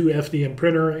new to FDM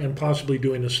printer and possibly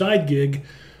doing a side gig,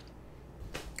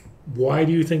 why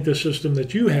do you think the system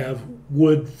that you have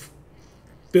would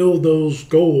fill those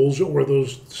goals or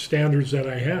those standards that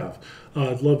I have?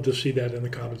 I'd love to see that in the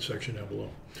comment section down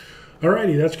below.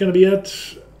 Alrighty, that's going to be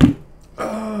it.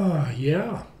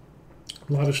 Yeah,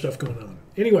 a lot of stuff going on.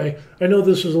 Anyway, I know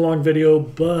this is a long video,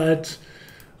 but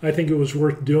I think it was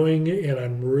worth doing, and I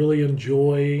really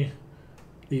enjoy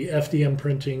the FDM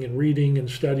printing and reading and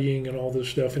studying and all this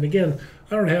stuff. And again,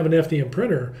 I don't have an FDM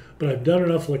printer, but I've done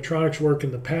enough electronics work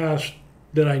in the past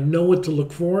that I know what to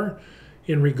look for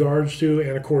in regards to,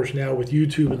 and of course now with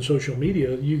YouTube and social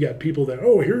media, you got people that,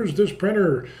 oh, here's this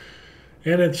printer,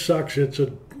 and it sucks. It's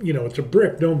a, it's a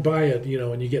brick. Don't buy it.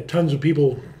 And you get tons of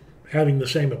people having the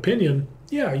same opinion.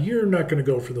 Yeah, you're not going to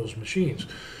go for those machines.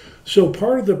 So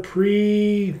part of the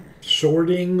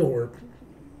pre-sorting or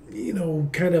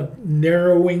kind of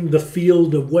narrowing the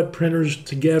field of what printers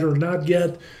to get or not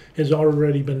get has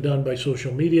already been done by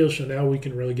social media. So now we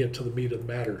can really get to the meat of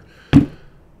the matter.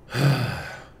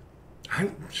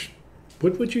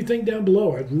 Put what you think down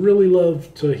below. I'd really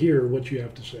love to hear what you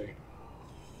have to say.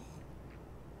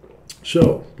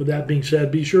 So, with that being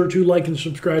said, be sure to like and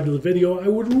subscribe to the video. I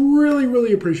would really,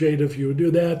 really appreciate it if you would do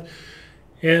that.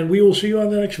 And we will see you on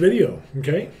the next video.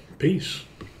 Okay? Peace.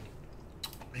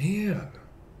 Man.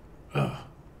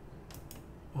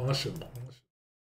 Awesome.